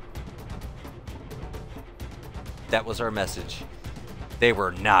 That was our message. They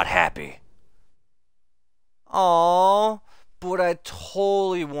were not happy. Aww. But I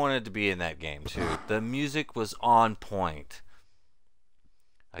totally wanted to be in that game, too. The music was on point.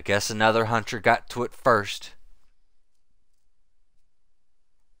 I guess another hunter got to it first.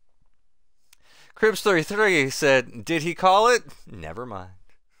 Cribs33 said, did he call it? Never mind.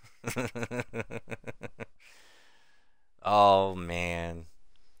 Oh, man.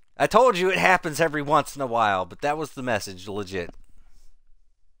 I told you it happens every once in a while, but that was the message, legit.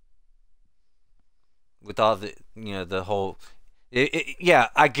 With all the, you know, the whole... yeah,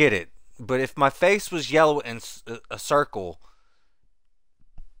 I get it. But if my face was yellow and a circle...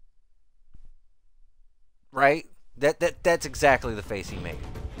 Right? That's exactly the face he made.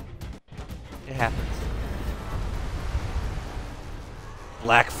 It happens.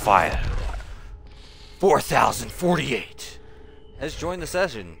 Blackfire 4048 has joined the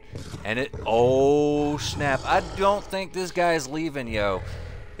session, and it, oh snap, I don't think this guy is leaving, yo.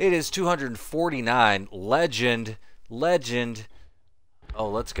 It is 249. Legend. Oh,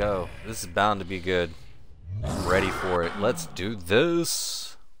 let's go. This is bound to be good. I'm ready for it. Let's do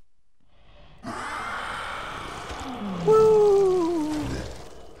this. Woo!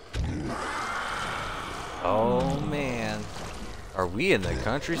 Oh man, are we in the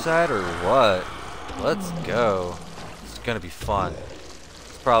countryside or what? Let's go. It's gonna be fun.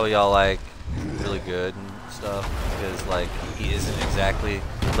 It's probably all like really good and stuff because like he isn't exactly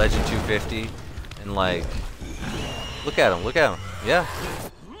Legend 250 and like look at him, yeah.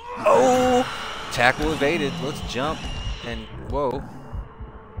 Oh, tackle evaded. Let's jump and whoa.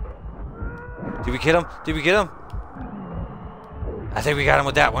 Did we get him? I think we got him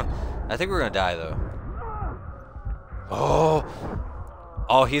with that one. I think we're gonna die though.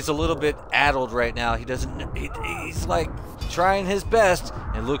 Oh, he's a little bit addled right now. He doesn't. He's like trying his best.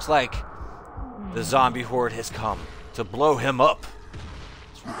 It looks like the zombie horde has come to blow him up.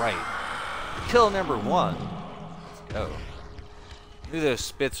 That's right. Kill number 1. Let's go. I knew those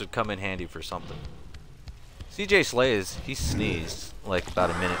spits would come in handy for something. CJ Slays, he sneezed like about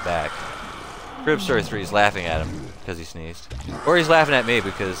a minute back. Cribstory3 is laughing at him because he sneezed. Or he's laughing at me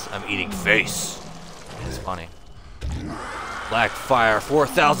because I'm eating face. It's funny. Blackfire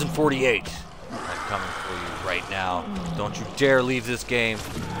 4048. I'm coming for you right now. Don't you dare leave this game.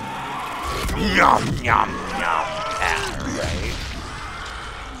 Yum, yum, yum. Alright.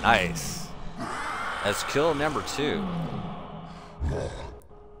 Nice. That's kill number 2.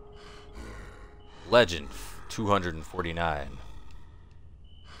 Legend 249.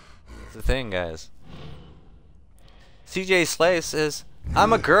 That's the thing, guys. CJ Slay says,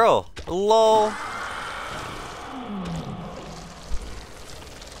 I'm a girl. LOL.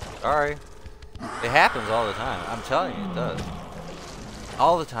 Sorry. It happens all the time. I'm telling you, it does.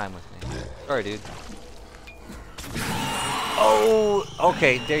 All the time with me. Sorry, dude. Oh,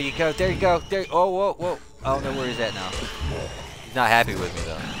 okay. There you go. There you go. There. Oh, whoa, whoa. I don't know where he's at now. He's not happy with me,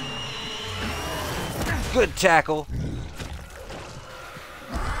 though. Good tackle.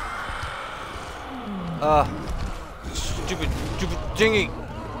 Stupid dingy!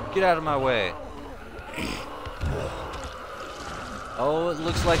 Get out of my way. Oh, it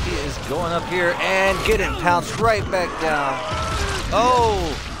looks like he is going up here and getting pounced right back down.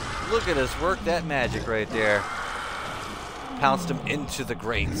 Oh, look at us work that magic right there. Pounced him into the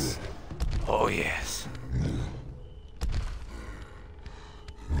grates. Oh, yes.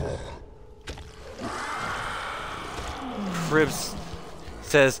 Cribs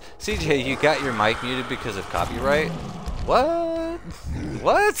says, CJ, you got your mic muted because of copyright? What?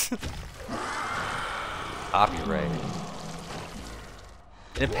 What? Copyright.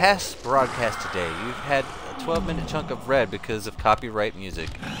 In a past broadcast today, you've had a 12-minute chunk of red because of copyright music.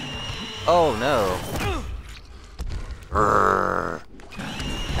 Oh no. Urgh.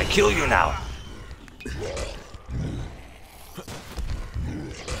 I kill you now.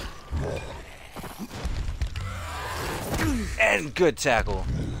 And good tackle.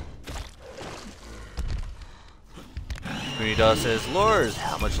 Dog says, Lors,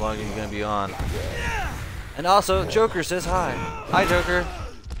 how much longer are you going to be on? And also, Joker says hi. Hi, Joker.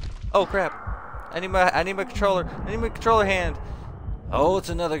 Oh, crap. I need my controller. I need my controller hand. Oh, it's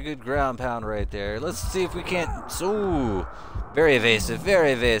another good ground pound right there. Let's see if we can't... Ooh. Very evasive.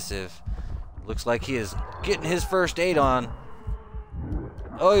 Very evasive. Looks like he is getting his first aid on.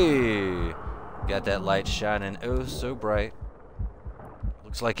 Oi. Got that light shining oh so bright.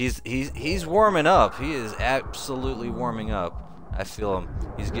 Looks like he's warming up. He is absolutely warming up. I feel him.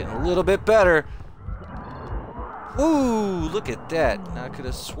 He's getting a little bit better. Ooh, look at that. I could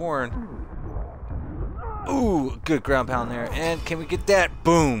have sworn. Ooh, good ground pound there. And can we get that?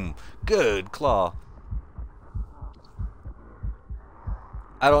 Boom. Good claw.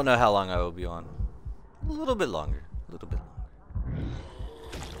 I don't know how long I will be on. A little bit longer. A little bit longer.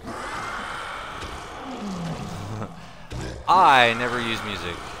 I never use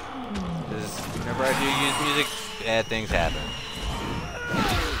music. Because whenever I do use music, bad things happen.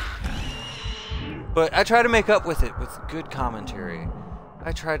 But I try to make up with it with good commentary.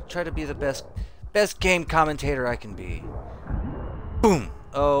 I try to be the best game commentator I can be. Boom!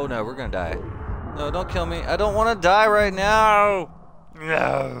 Oh no, we're gonna die. No, don't kill me. I don't want to die right now.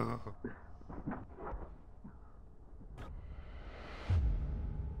 No.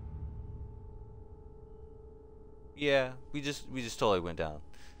 Yeah, we just totally went down.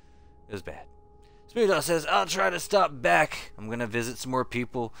 It was bad. Speedo says, I'll try to stop back. I'm gonna visit some more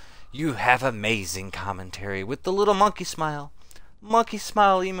people. You have amazing commentary with the little monkey smile. Monkey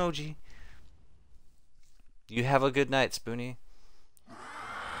smile emoji. You have a good night, Spoonie.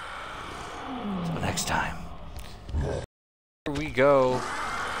 Until next time. Here we go.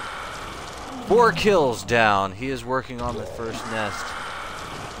 4 kills down. He is working on the first nest.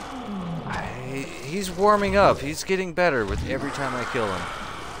 He's warming up. He's getting better with every time I kill him.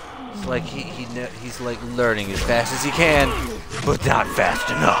 It's like he's like learning as fast as he can, but not fast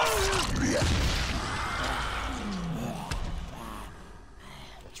enough.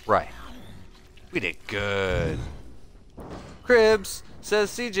 That's right. We did good. Cribs says,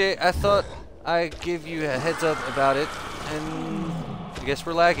 CJ, I thought I'd give you a heads up about it, and I guess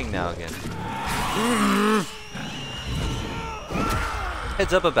we're lagging now again.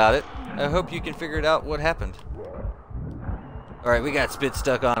 Heads up about it. I hope you can figure it out what happened. Alright, we got Spit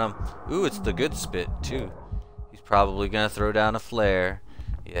stuck on him. Ooh, it's the good Spit, too. He's probably gonna throw down a flare.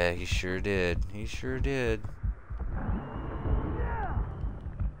 Yeah, he sure did. He sure did.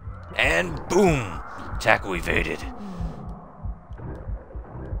 And boom! Tackle evaded.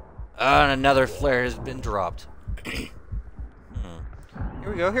 And another flare has been dropped. Here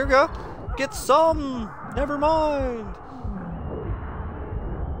we go, here we go! Get some! Never mind!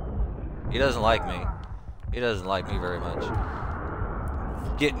 He doesn't like me. He doesn't like me very much.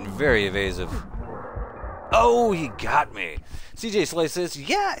 Getting very evasive. Oh, he got me. CJ Slay says,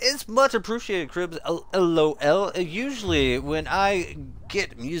 yeah, it's much appreciated, Cribs. LOL. Usually when I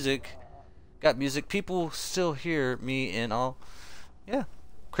got music, people still hear me and all. Yeah.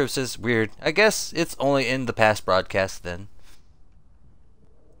 Cribs says, weird. I guess it's only in the past broadcast then.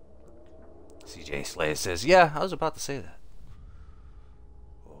 CJ Slay says, yeah, I was about to say that.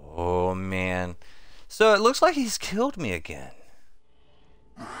 Oh, man. So it looks like he's killed me again.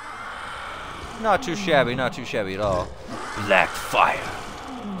 Not too shabby at all. Black Fire.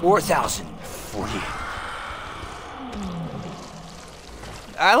 4040.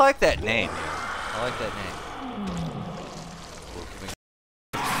 I like that name, dude. I like that name.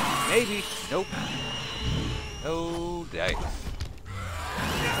 Maybe. Nope. No dice.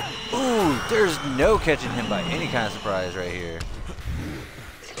 Ooh, there's no catching him by any kind of surprise right here.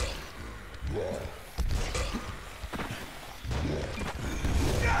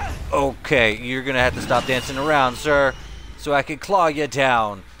 Okay, you're gonna have to stop dancing around, sir, so I can claw you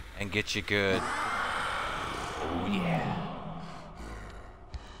down and get you good. Oh yeah.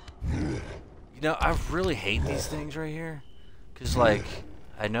 You know, I really hate these things right here, cause like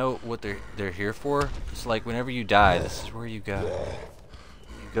I know what they're here for. It's like whenever you die, this is where you go.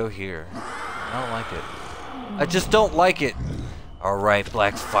 You go here. I don't like it. I just don't like it. All right,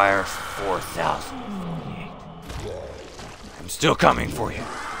 Blackfire 4048. I'm still coming for you.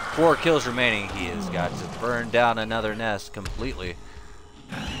 4 kills remaining. He has got to burn down another nest completely.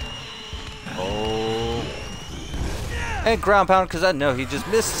 Oh. And ground pound, because I know he just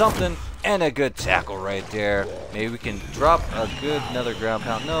missed something. And a good tackle right there. Maybe we can drop another ground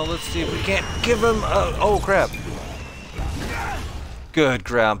pound. No, let's see if we can't give him a... Oh, crap. Good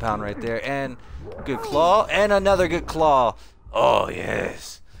ground pound right there. And good claw. And another good claw. Oh,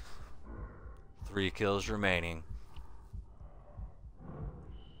 yes. 3 kills remaining.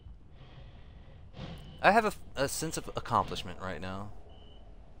 I have a sense of accomplishment right now.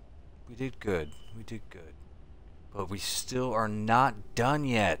 We did good. We did good. But we still are not done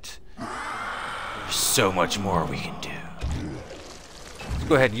yet. There's so much more we can do. Let's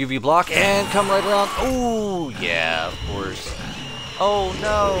go ahead and UV block and come right around. Oh, yeah, of course. Oh,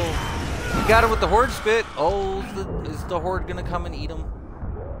 no. We got him with the Horde Spit. Oh, is the Horde going to come and eat him?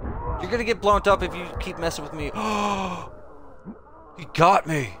 You're going to get blown up if you keep messing with me. Oh, he got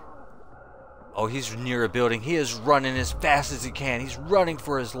me. Oh, he's near a building. He is running as fast as he can. He's running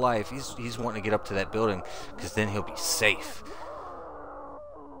for his life. He's wanting to get up to that building because then he'll be safe.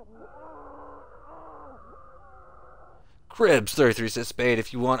 Cribs33 says, Spade,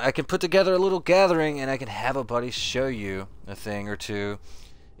 if you want, I can put together a little gathering and I can have a buddy show you a thing or two.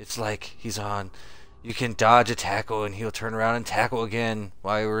 It's like he's on. You can dodge a tackle and he'll turn around and tackle again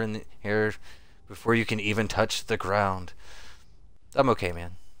while we're in the air before you can even touch the ground. I'm okay,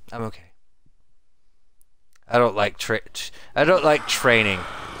 man. I'm okay. I don't like training.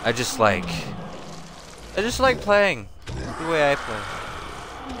 I just like playing the way I play.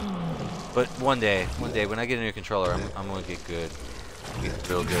 But one day when I get a new controller, I'm gonna get good, get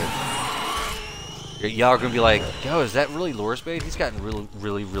real good. Y'all are gonna be like, yo, is that really Lore Spade? He's gotten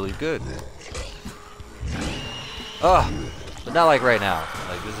really good. Oh, but not like right now.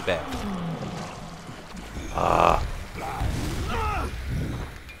 Like this is bad.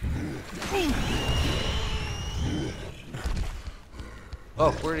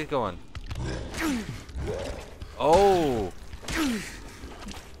 Oh, where are he going? Oh.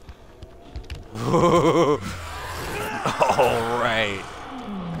 All right.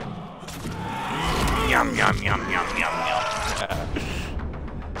 Yum yum yum yum yum yum.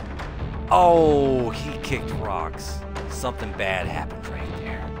 Oh, he kicked rocks. Something bad happened right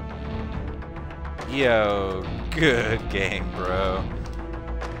there. Yo, good game, bro.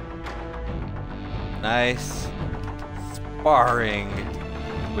 Nice sparring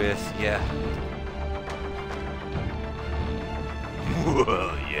with, yeah.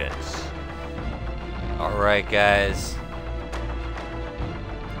 Whoa, yes. Alright, guys.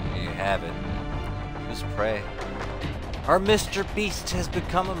 There you have it. Who's prey? Our MrBeast has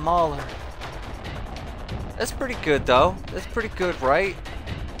become a mauler. That's pretty good, though. That's pretty good, right?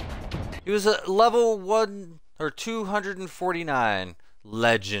 He was a level 1 or 249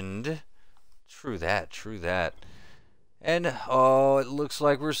 legend. True that, true that. And, oh, it looks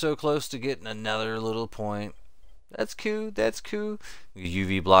like we're so close to getting another little point. That's cool, that's cool.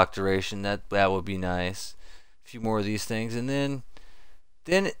 UV block duration, that would be nice. A few more of these things, and then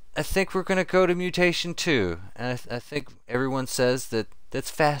I think we're going to go to mutation 2. And I think everyone says that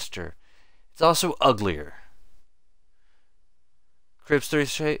that's faster. It's also uglier.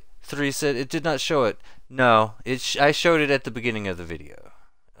 Cribs3 said it did not show it. No, I showed it at the beginning of the video.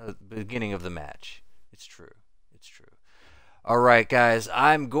 Beginning of the match. It's true. It's true. Alright, guys,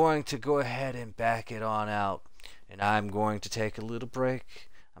 I'm going to go ahead and back it on out. And I'm going to take a little break.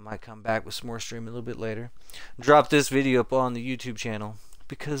 I might come back with some more stream a little bit later. Drop this video up on the YouTube channel.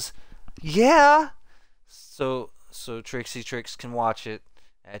 Because, yeah! So Trixie Tricks can watch it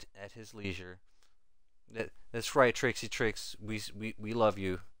at his leisure. That's right, Trixie Tricks. We love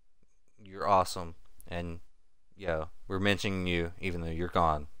you. You're awesome. And, yo, we're mentioning you even though you're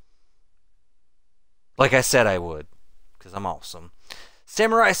gone. Like I said I would. Because I'm awesome.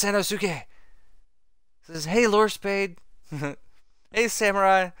 Samurai Sanosuke says, hey, Lore Spade. Hey,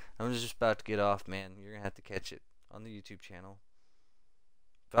 Samurai. I'm just about to get off, man. You're going to have to catch it on the YouTube channel.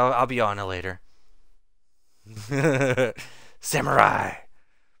 I'll be on it later. Samurai.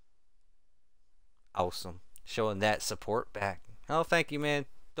 Awesome. Showing that support back. Oh, thank you, man.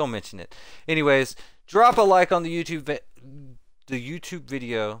 Don't mention it. Anyways, drop a like on the YouTube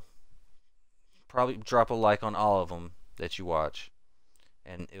video. probably drop a like on all of them that you watch,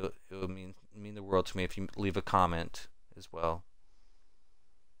 and it would mean the world to me if you leave a comment as well.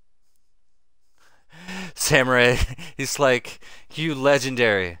 Samurai, he's like, you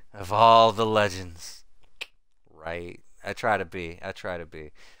legendary of all the legends. Right. I try to be. I try to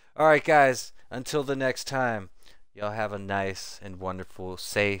be. Alright, guys. Until the next time, y'all have a nice and wonderful,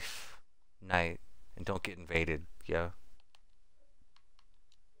 safe night. And don't get invaded, yo.